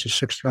guy who was a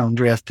 6th-round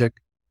draft pick.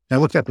 And I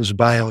looked up his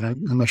bio, and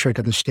I'm not sure I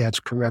got the stats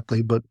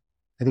correctly, but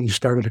I think he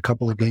started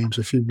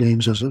a few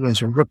games as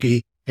a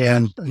rookie,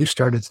 and he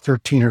started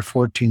 13 or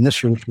 14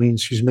 this year, which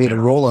means he's made a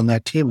role on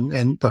that team.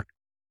 And look,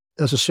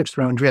 as a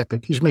 6th-round draft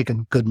pick, he's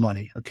making good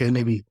money. Okay,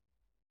 maybe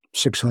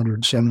 $600,000,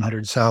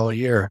 $700,000 a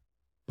year.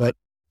 But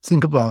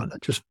think about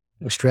it, just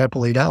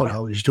extrapolate out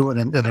how he's doing.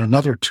 And in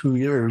another 2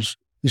 years,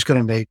 he's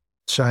going to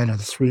sign a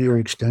 3-year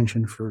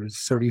extension for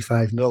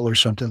 $35 million or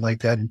something like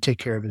that, and take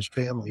care of his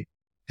family.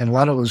 And a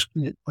lot of those,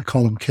 I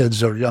call them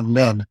kids or young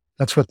men,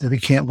 that's what they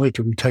can't wait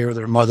to retire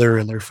their mother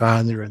and their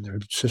father and their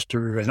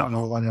sister and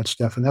all that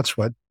stuff. And that's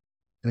what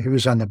he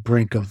was on the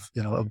brink of,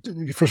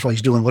 first of all,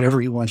 he's doing whatever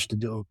he wants to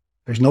do.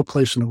 There's no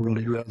place in the world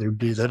he'd rather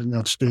be than in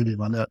that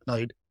stadium on that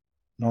night.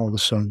 And all of a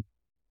sudden,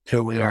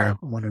 here we are,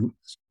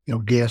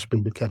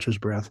 gasping to catch his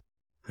breath.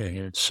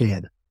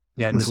 Sad.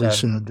 Yeah, really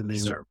sad to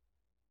me.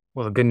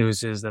 Well, the good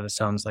news is that it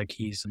sounds like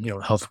he's,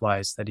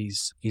 health-wise, that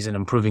he's in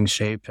improving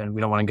shape, and we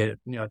don't want to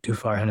get, too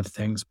far ahead of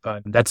things,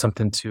 but that's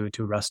something to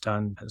rest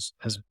on as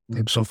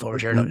we go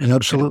forward here.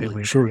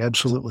 Absolutely. Sure.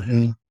 Absolutely.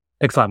 Yeah.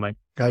 Thanks a lot, Mike.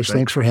 Guys,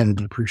 thanks for having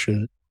me.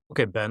 Appreciate it.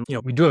 Okay, Ben,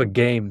 we do have a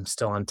game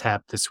still on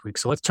tap this week.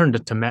 So let's turn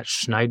to Matt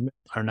Schneidman,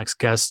 our next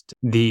guest,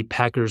 the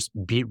Packers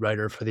beat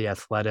writer for The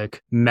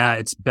Athletic. Matt,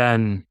 it's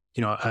been,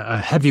 a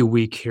heavy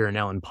week here in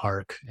Allen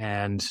Park,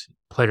 and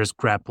players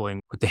grappling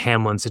with the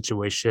Hamlin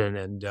situation.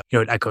 And,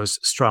 it echoes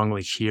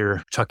strongly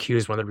here. Chuck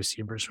Hughes, one of the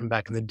receivers from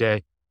back in the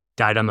day,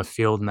 died on the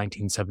field in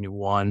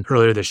 1971.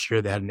 Earlier this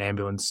year, they had an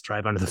ambulance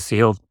drive onto the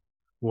field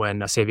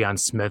when Savion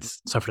Smith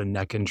suffered a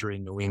neck injury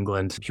in New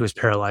England. He was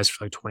paralyzed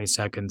for like 20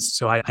 seconds.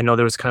 So I know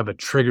there was kind of a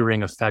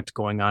triggering effect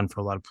going on for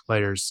a lot of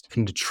players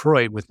in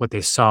Detroit with what they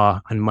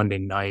saw on Monday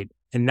night.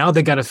 And now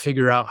they got to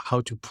figure out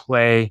how to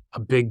play a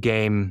big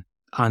game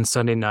on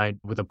Sunday night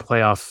with a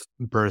playoff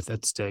berth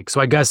at stake. So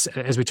I guess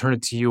as we turn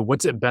it to you,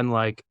 what's it been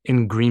like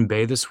in Green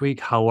Bay this week?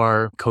 How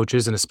are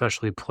coaches and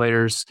especially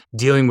players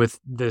dealing with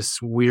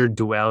this weird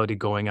duality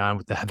going on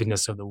with the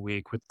heaviness of the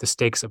week, with the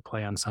stakes at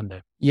play on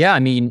Sunday? Yeah, I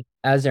mean,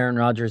 as Aaron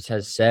Rodgers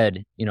has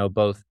said,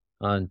 both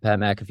on Pat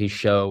McAfee's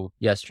show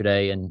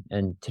yesterday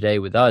and today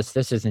with us,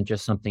 this isn't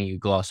just something you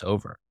gloss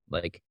over.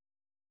 Like,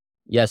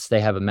 yes,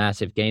 they have a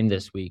massive game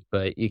this week,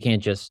 but you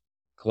can't just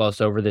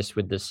gloss over this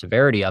with the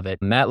severity of it.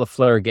 Matt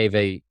LaFleur gave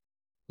a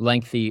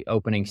lengthy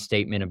opening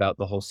statement about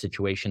the whole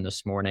situation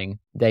this morning.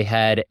 They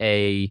had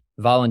a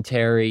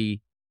voluntary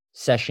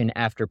session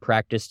after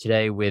practice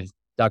today with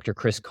Dr.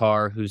 Chris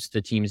Carr, who's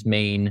the team's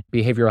main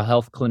behavioral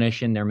health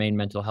clinician, their main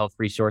mental health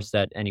resource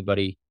that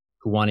anybody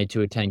who wanted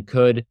to attend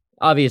could.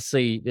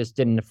 Obviously, this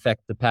didn't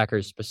affect the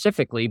Packers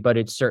specifically, but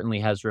it certainly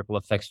has ripple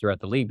effects throughout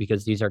the league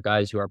because these are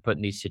guys who are put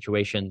in these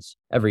situations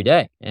every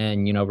day.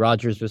 And,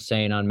 Rodgers was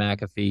saying on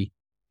McAfee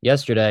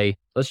yesterday,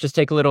 let's just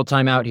take a little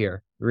time out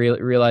here,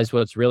 realize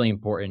what's really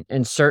important.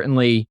 And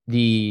certainly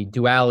the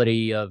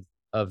duality of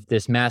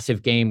this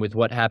massive game with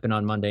what happened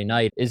on Monday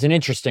night is an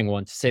interesting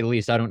one, to say the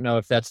least. I don't know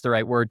if that's the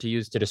right word to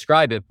use to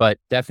describe it, but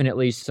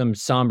definitely some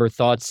somber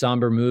thoughts,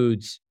 somber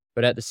moods,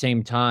 but at the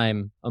same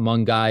time,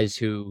 among guys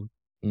who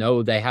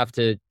know they have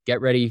to get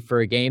ready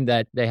for a game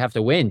that they have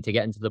to win to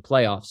get into the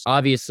playoffs.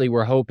 Obviously,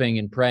 we're hoping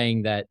and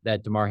praying that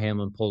Damar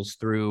Hamlin pulls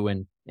through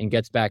and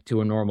gets back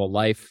to a normal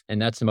life.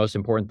 And that's the most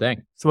important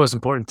thing. It's the most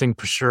important thing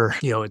for sure.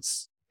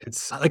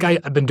 It's like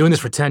I've been doing this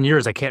for 10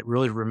 years. I can't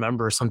really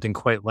remember something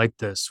quite like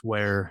this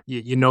where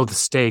you know the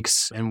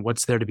stakes and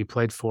what's there to be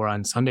played for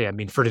on Sunday. I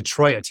mean, for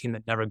Detroit, a team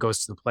that never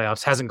goes to the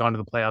playoffs, hasn't gone to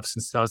the playoffs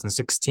since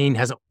 2016,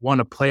 hasn't won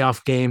a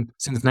playoff game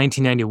since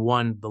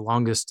 1991, the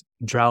longest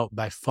drought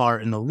by far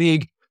in the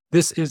league.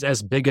 this is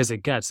as big as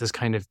it gets, this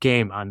kind of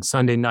game on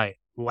Sunday night,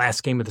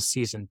 last game of the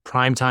season,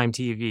 primetime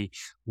TV,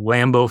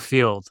 Lambeau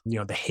Field,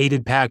 the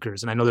hated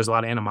Packers. And I know there's a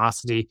lot of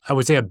animosity. I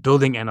would say a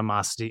building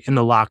animosity in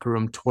the locker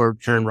room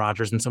toward Aaron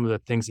Rodgers and some of the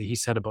things that he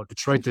said about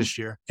Detroit this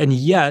year. And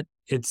yet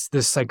it's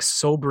this like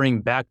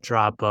sobering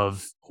backdrop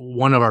of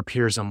one of our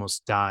peers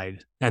almost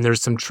died. And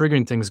there's some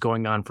triggering things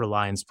going on for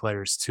Lions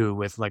players too,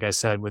 with, like I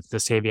said, with the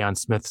Savion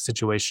Smith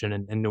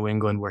situation in New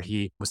England, where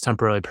he was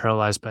temporarily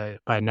paralyzed by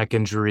a neck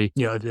injury.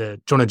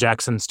 The Jonah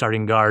Jackson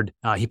starting guard,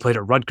 he played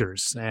at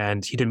Rutgers,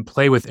 and he didn't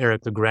play with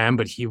Eric LeGrand,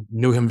 but he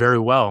knew him very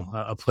well,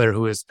 a player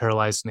who was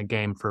paralyzed in a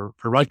game for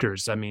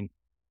Rutgers. I mean,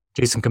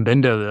 Jason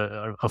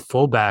Kabinda, a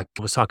fullback,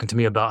 was talking to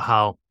me about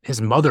how his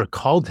mother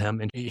called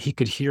him and he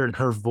could hear in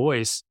her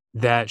voice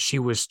that she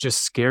was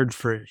just scared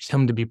for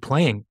him to be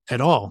playing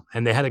at all.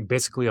 And they had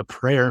basically a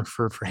prayer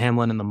for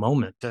Hamlin in the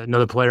moment.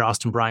 Another player,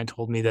 Austin Bryant,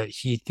 told me that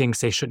he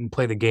thinks they shouldn't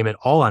play the game at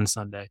all on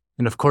Sunday.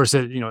 And of course,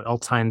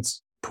 all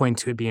signs point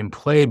to it being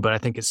played, but I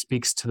think it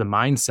speaks to the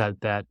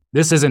mindset that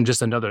this isn't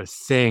just another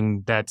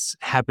thing that's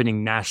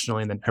happening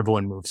nationally and then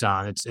everyone moves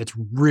on. It's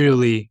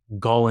really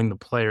galling the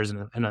players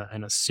in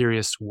a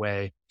serious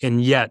way.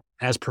 And yet,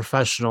 as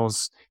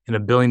professionals in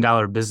 $1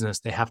 billion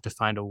business, they have to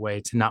find a way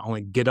to not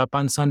only get up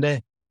on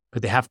Sunday,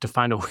 but they have to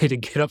find a way to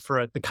get up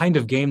for the kind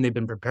of game they've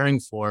been preparing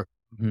for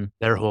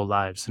their whole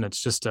lives. And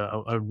it's just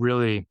a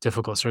really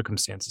difficult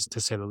circumstances,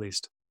 to say the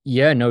least.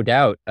 Yeah, no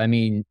doubt. I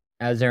mean,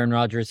 as Aaron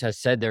Rodgers has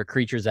said, they're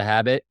creatures of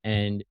habit,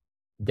 and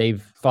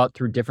they've fought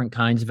through different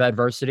kinds of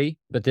adversity.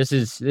 But this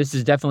is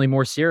definitely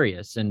more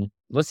serious. And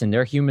listen,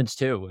 they're humans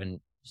too. And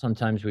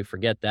sometimes we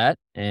forget that.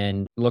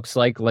 And looks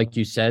like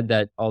you said,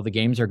 that all the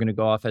games are going to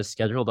go off as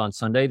scheduled on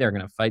Sunday. They're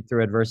going to fight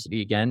through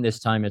adversity again.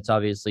 This time it's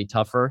obviously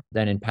tougher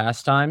than in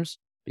past times,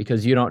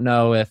 because you don't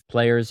know if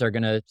players are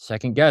going to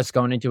second guess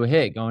going into a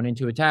hit, going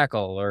into a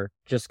tackle, or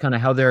just kind of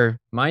how their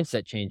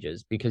mindset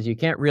changes, because you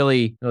can't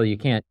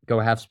go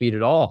half speed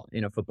at all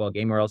in a football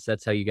game, or else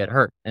that's how you get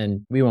hurt.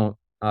 And we won't,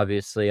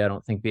 obviously, I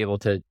don't think, be able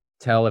to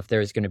tell if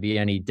there's going to be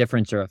any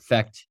difference or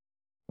effect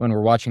when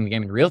we're watching the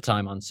game in real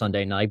time on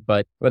Sunday night.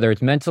 But whether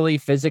it's mentally,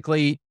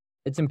 physically,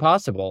 it's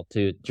impossible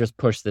to just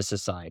push this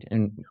aside,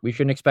 and we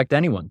shouldn't expect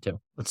anyone to.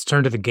 Let's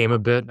turn to the game a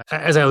bit.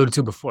 As I alluded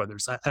to before,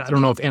 I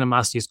don't know if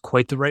animosity is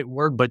quite the right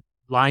word, but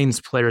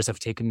Lions players have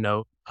taken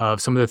note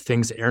of some of the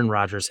things that Aaron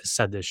Rodgers has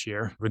said this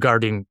year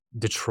regarding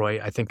Detroit.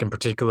 I think in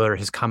particular,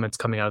 his comments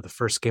coming out of the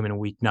first game in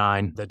Week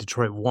 9 that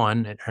Detroit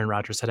won, and Aaron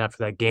Rodgers said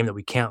after that game that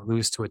we can't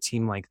lose to a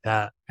team like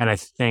that. And I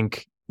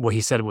think what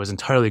he said was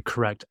entirely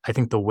correct. I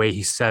think the way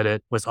he said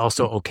it was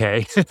also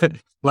okay.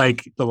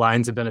 Like, the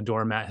Lions have been a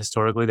doormat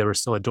historically. They were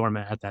still a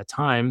doormat at that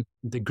time.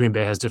 The Green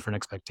Bay has different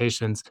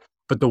expectations.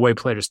 But the way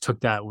players took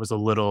that was a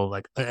little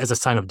like as a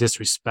sign of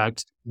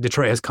disrespect.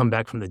 Detroit has come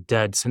back from the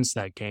dead since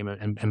that game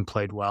and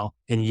played well.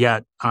 And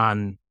yet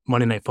on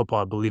Monday Night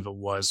Football, I believe it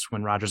was,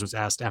 when Rodgers was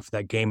asked after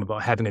that game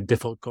about having a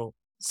difficult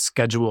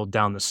schedule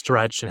down the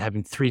stretch and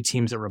having 3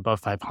 teams that were above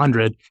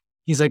 500,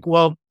 he's like,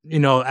 well,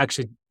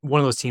 actually, one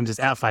of those teams is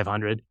at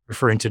 500,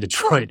 referring to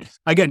Detroit.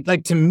 Again,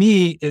 like, to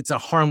me, it's a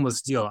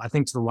harmless deal. I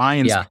think to the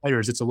Lions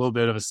players, it's a little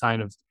bit of a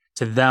sign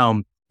to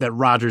them that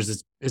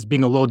Rodgers is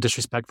being a little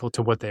disrespectful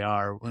to what they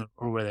are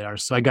or where they are.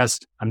 So I guess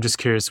I'm just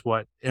curious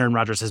what Aaron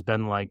Rodgers has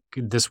been like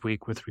this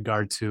week with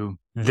regard to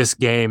this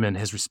game and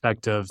his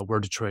respect of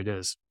where Detroit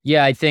is.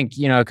 Yeah, I think,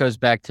 it goes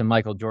back to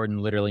Michael Jordan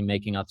literally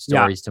making up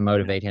stories to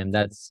motivate him.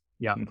 That's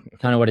kind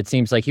of what it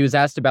seems like. He was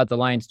asked about the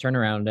Lions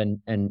turnaround,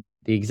 and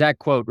the exact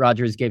quote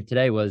Rodgers gave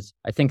today was,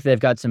 I think they've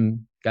got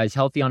some guys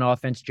healthy on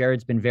offense.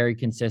 Jared's been very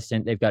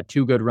consistent. They've got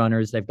 2 good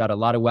runners. They've got a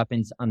lot of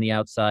weapons on the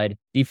outside.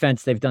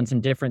 Defense, they've done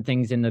some different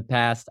things in the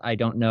past. I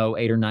don't know,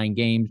 8 or 9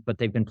 games, but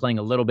they've been playing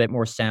a little bit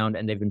more sound,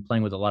 and they've been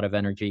playing with a lot of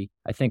energy.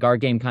 I think our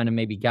game kind of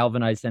maybe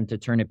galvanized them to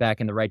turn it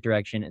back in the right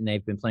direction, and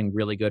they've been playing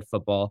really good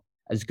football.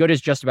 As good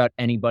as just about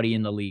anybody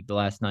in the league the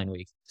last 9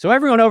 weeks. So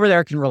everyone over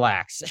there can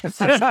relax.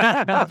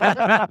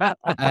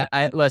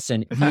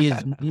 Listen, he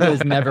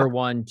is never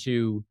one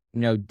to,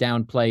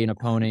 downplay an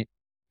opponent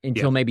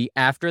until maybe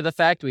after the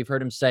fact. We've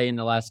heard him say in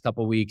the last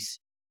couple of weeks,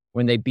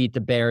 when they beat the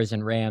Bears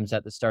and Rams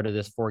at the start of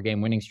this 4-game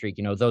winning streak,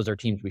 those are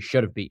teams we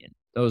should have beaten.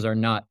 Those are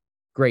not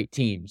great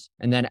teams.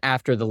 And then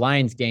after the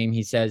Lions game,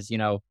 he says,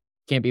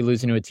 can't be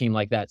losing to a team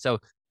like that. So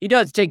he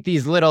does take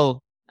these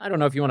little, I don't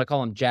know if you want to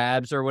call them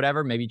jabs or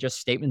whatever, maybe just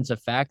statements of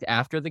fact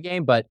after the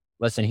game. But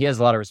listen, he has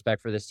a lot of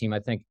respect for this team. I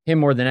think him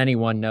more than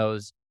anyone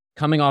knows,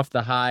 coming off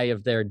the high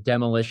of their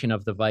demolition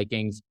of the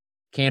Vikings,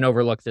 can't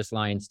overlook this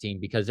Lions team,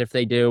 because if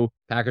they do,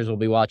 Packers will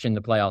be watching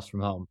the playoffs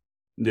from home.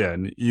 Yeah,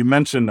 and you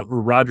mentioned,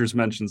 Rodgers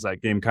mentions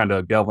that game kind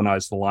of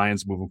galvanized the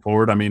Lions moving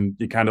forward. I mean,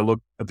 you kind of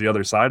look at the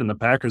other side, and the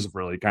Packers have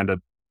really kind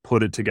of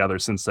put it together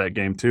since that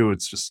game too.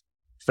 It's just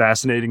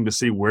fascinating to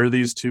see where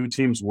these 2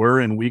 teams were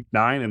in Week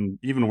 9 and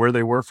even where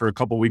they were for a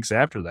couple weeks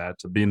after that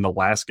to being the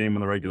last game in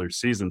the regular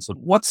season. So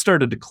what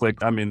started to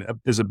click? I mean,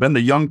 has it been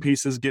the young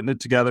pieces getting it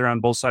together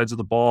on both sides of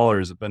the ball, or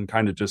has it been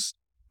kind of just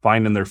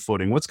finding their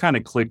footing? What's kind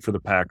of clicked for the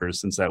Packers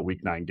since that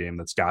Week 9 game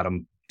that's got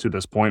them to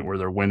this point where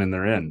they're winning,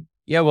 they're in?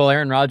 Yeah, well,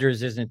 Aaron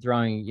Rodgers isn't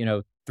throwing,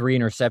 3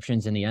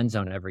 interceptions in the end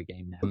zone every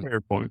game now.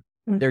 Fair point.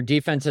 Their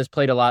defense has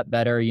played a lot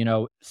better.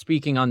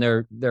 Speaking on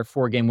their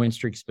 4-game win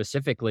streak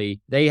specifically,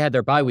 they had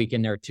their bye week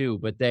in there too,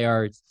 but they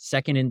are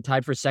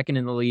tied for second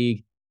in the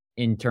league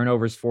in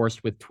turnovers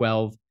forced with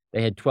 12.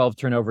 They had 12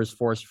 turnovers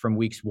forced from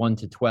weeks 1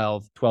 to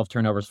 12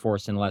 turnovers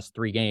forced in the last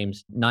 3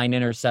 games, 9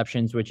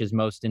 interceptions, which is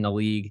most in the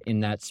league in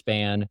that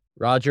span.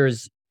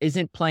 Rodgers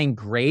isn't playing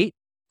great,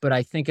 but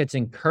I think it's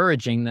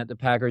encouraging that the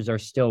Packers are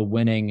still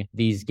winning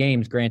these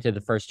games. Granted,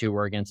 the first 2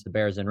 were against the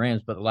Bears and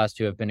Rams, but the last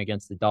 2 have been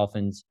against the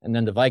Dolphins and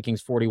then the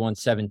Vikings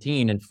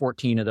 41-17, and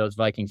 14 of those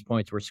Vikings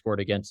points were scored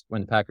against when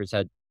the Packers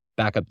had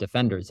backup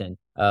defenders in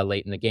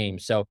late in the game.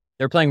 So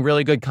they're playing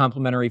really good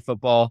complementary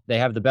football. They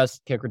have the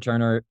best kick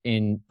returner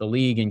in the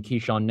league in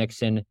Keyshawn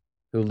Nixon,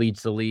 who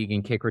leads the league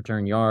in kick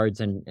return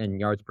yards and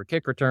yards per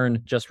kick return.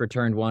 Just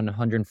returned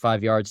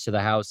 105 yards to the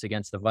house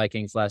against the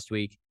Vikings last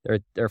week.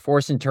 They're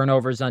forcing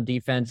turnovers on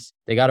defense.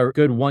 They got a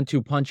good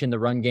 1-2 punch in the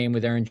run game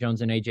with Aaron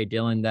Jones and A.J.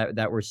 Dillon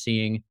that we're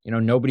seeing.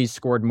 Nobody's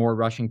scored more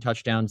rushing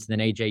touchdowns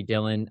than A.J.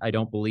 Dillon, I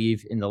don't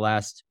believe, in the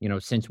last,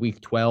 since week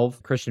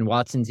 12. Christian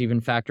Watson's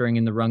even factoring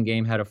in the run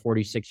game, had a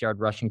 46-yard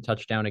rushing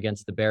touchdown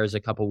against the Bears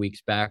a couple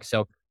weeks back.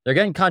 So they're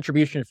getting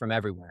contribution from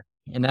everywhere.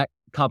 And that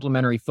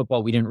complementary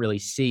football we didn't really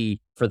see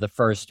for the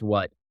first,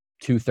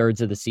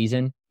 2/3 of the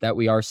season that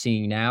we are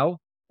seeing now.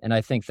 And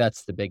I think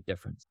that's the big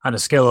difference. On a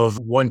scale of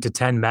 1 to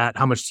 10, Matt,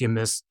 how much do you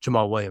miss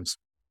Jamal Williams?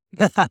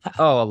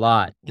 Oh, a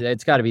lot.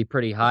 It's got to be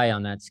pretty high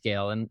on that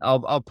scale. And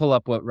I'll pull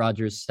up what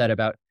Rodgers said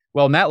about.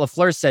 Well, Matt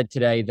LaFleur said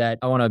today that,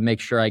 I want to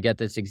make sure I get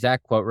this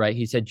exact quote right.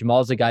 He said,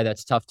 Jamal's a guy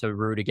that's tough to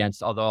root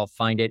against, although I'll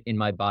find it in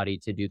my body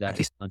to do that.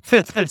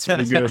 That's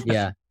pretty good.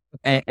 Yeah.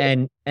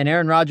 And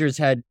Aaron Rodgers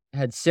had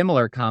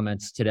similar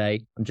comments today.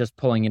 I'm just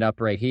pulling it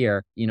up right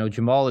here.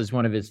 Jamal is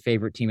one of his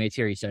favorite teammates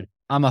here. He said,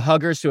 I'm a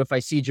hugger, so if I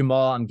see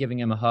Jamal, I'm giving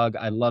him a hug.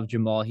 I love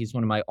Jamal. He's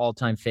one of my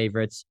all-time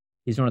favorites.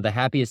 He's one of the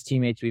happiest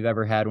teammates we've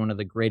ever had, one of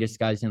the greatest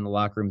guys in the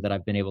locker room that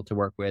I've been able to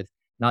work with.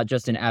 Not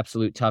just an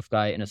absolute tough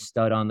guy and a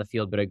stud on the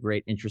field, but a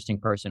great, interesting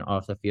person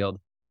off the field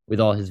with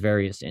all his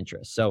various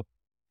interests. So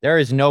there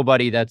is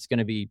nobody that's going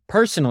to be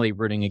personally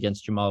rooting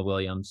against Jamal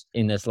Williams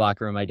in this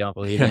locker room, I don't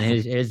believe. And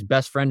his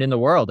best friend in the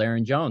world,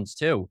 Aaron Jones,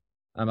 too.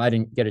 I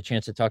didn't get a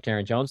chance to talk to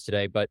Aaron Jones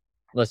today, but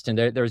listen,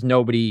 there's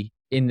nobody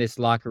in this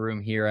locker room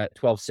here at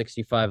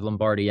 1265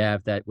 Lombardi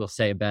Ave that will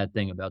say a bad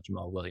thing about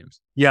Jamal Williams.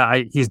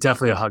 Yeah, he's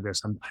definitely a hugger.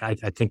 So I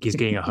think he's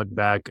getting a hug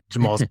back.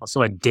 Jamal's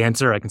also a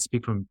dancer. I can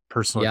speak from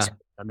personal experience.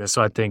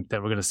 So I think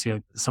that we're going to see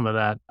some of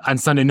that. On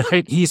Sunday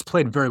night, he's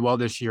played very well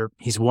this year.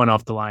 He's won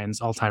off the Lions'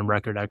 all-time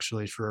record,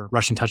 actually, for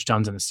rushing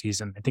touchdowns in a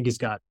season. I think he's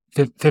got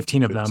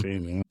 15 of them.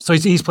 Yeah. So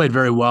he's played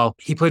very well.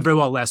 He played very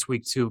well last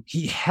week, too.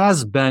 He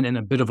has been in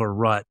a bit of a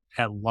rut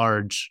at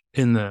large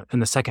in the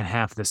second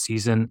half of the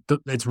season.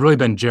 It's really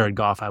been Jared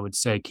Goff, I would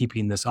say,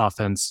 keeping this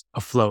offense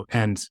afloat.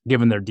 And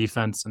given their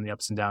defense and the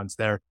ups and downs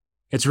there,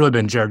 it's really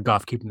been Jared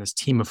Goff keeping this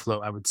team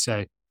afloat, I would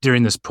say,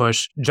 during this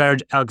push.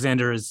 Jair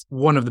Alexander is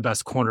one of the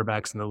best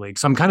cornerbacks in the league.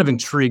 So I'm kind of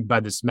intrigued by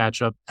this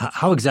matchup.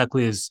 How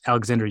exactly is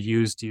Alexander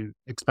used? Do you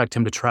expect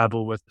him to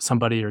travel with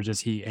somebody, or does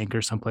he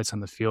anchor someplace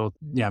on the field?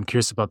 Yeah, I'm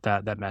curious about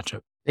that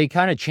matchup. They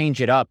kind of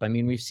change it up. I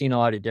mean, we've seen a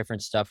lot of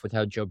different stuff with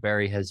how Joe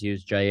Barry has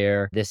used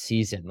Jair this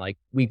season. Like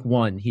week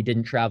 1, he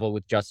didn't travel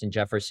with Justin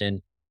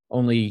Jefferson,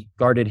 only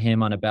guarded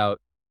him on about,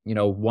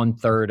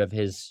 1/3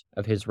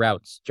 of his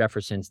routes,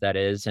 Jefferson's that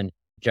is. And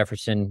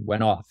Jefferson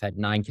went off, had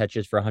 9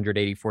 catches for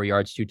 184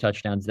 yards, 2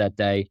 touchdowns that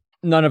day.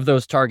 None of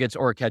those targets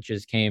or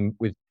catches came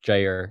with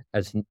Jair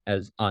as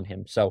on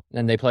him. So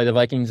then they play the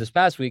Vikings this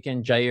past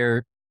weekend.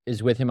 Jair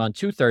is with him on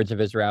 2/3 of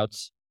his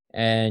routes,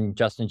 and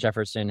Justin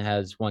Jefferson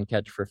has 1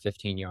 catch for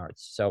 15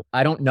 yards. So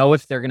I don't know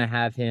if they're going to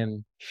have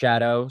him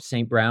shadow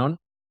St. Brown.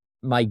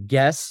 My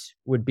guess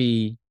would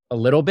be a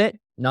little bit,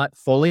 not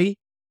fully.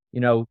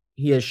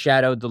 He has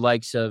shadowed the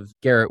likes of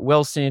Garrett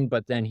Wilson,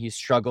 but then he's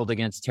struggled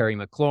against Terry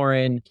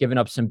McLaurin, given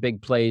up some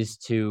big plays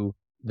to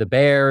the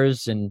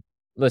Bears. And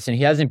listen,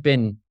 he hasn't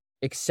been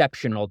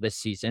exceptional this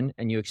season,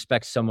 and you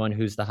expect someone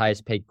who's the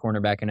highest paid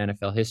cornerback in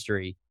NFL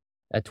history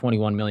at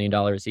 $21 million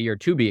a year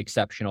to be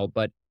exceptional.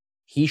 But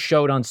he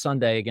showed on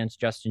Sunday against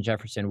Justin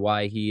Jefferson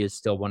why he is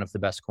still one of the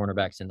best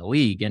cornerbacks in the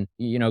league. And,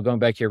 going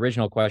back to your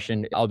original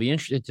question, I'll be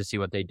interested to see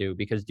what they do,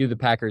 because do the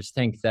Packers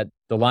think that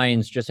the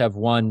Lions just have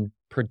one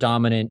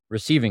predominant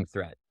receiving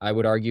threat? I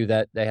would argue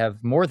that they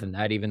have more than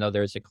that, even though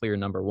there's a clear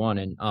number 1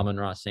 in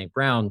Amon-Ra St.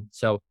 Brown.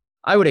 So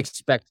I would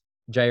expect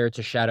Jair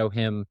to shadow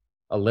him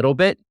a little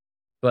bit,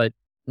 but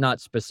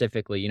not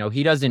specifically.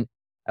 He doesn't,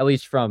 at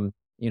least from,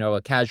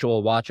 a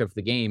casual watch of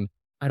the game,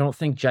 I don't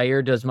think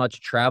Jair does much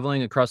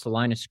traveling across the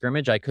line of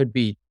scrimmage. I could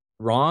be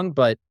wrong,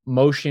 but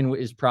motion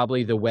is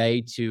probably the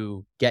way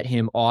to get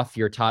him off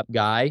your top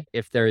guy,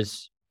 if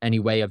there's any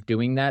way of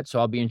doing that. So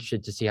I'll be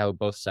interested to see how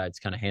both sides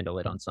kind of handle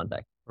it on Sunday.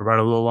 We're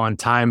running a little on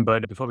time,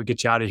 but before we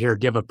get you out of here,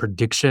 do you have a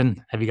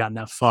prediction? Have you gotten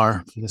that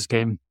far for this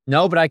game?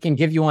 No, but I can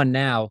give you one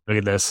now. Look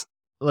at this.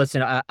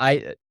 Listen,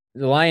 the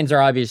Lions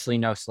are obviously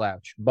no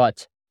slouch,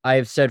 but I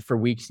have said for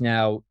weeks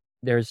now,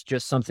 there's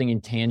just something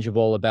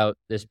intangible about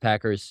this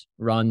Packers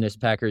run, this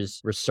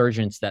Packers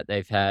resurgence that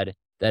they've had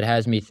that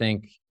has me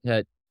think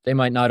that they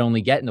might not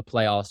only get in the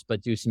playoffs,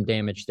 but do some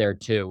damage there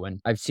too.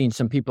 And I've seen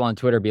some people on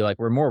Twitter be like,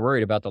 we're more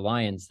worried about the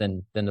Lions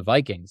than the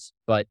Vikings.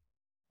 But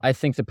I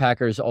think the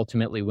Packers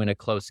ultimately win a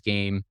close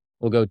game.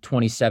 We'll go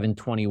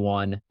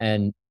 27-21.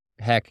 And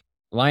heck,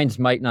 Lions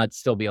might not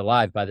still be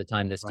alive by the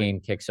time this game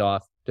kicks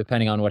off,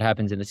 depending on what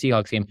happens in the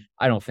Seahawks game.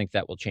 I don't think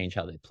that will change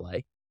how they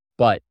play.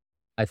 But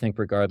I think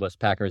regardless,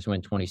 Packers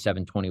win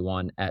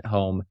 27-21 at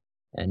home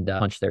and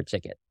punch their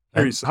ticket.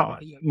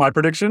 My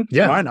prediction?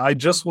 Yeah. Mine, I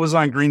just was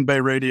on Green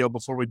Bay radio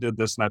before we did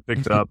this, and I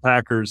picked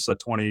Packers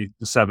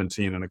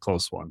 20-17 in a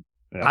close one.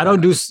 Yeah. I don't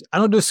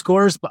do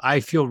scores, but I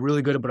feel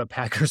really good about a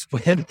Packers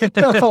win.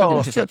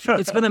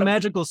 It's been a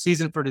magical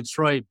season for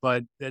Detroit,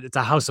 but it's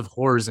a house of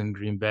horrors in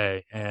Green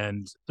Bay,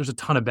 and there's a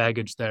ton of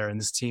baggage there in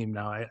this team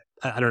now.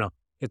 I don't know.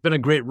 It's been a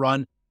great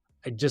run.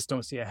 I just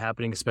don't see it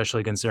happening,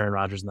 especially against Aaron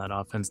Rodgers in that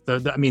offense.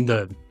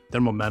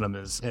 Their momentum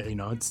is,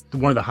 it's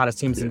one of the hottest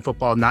teams in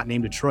football, not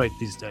named Detroit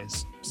these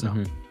days. So,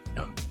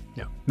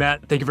 yeah.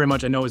 Matt, thank you very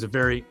much. I know it's a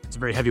very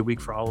heavy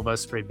week for all of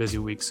us, very busy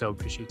week. So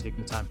appreciate you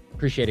taking the time.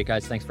 Appreciate it,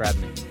 guys. Thanks for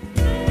having me.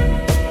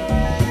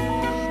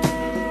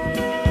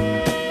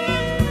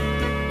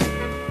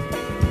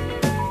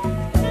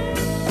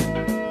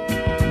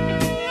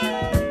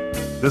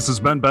 This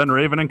has been Ben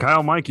Raven and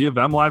Kyle Mikey of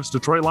MLive's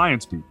Detroit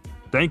Lions Beat.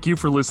 Thank you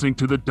for listening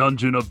to the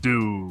Dungeon of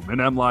Doom, an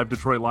MLive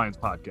Detroit Lions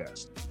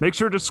podcast. Make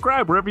sure to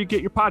subscribe wherever you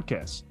get your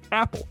podcasts.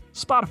 Apple,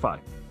 Spotify,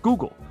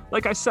 Google.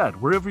 Like I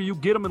said, wherever you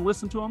get them and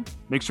listen to them,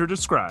 make sure to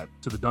subscribe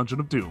to the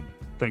Dungeon of Doom.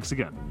 Thanks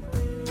again.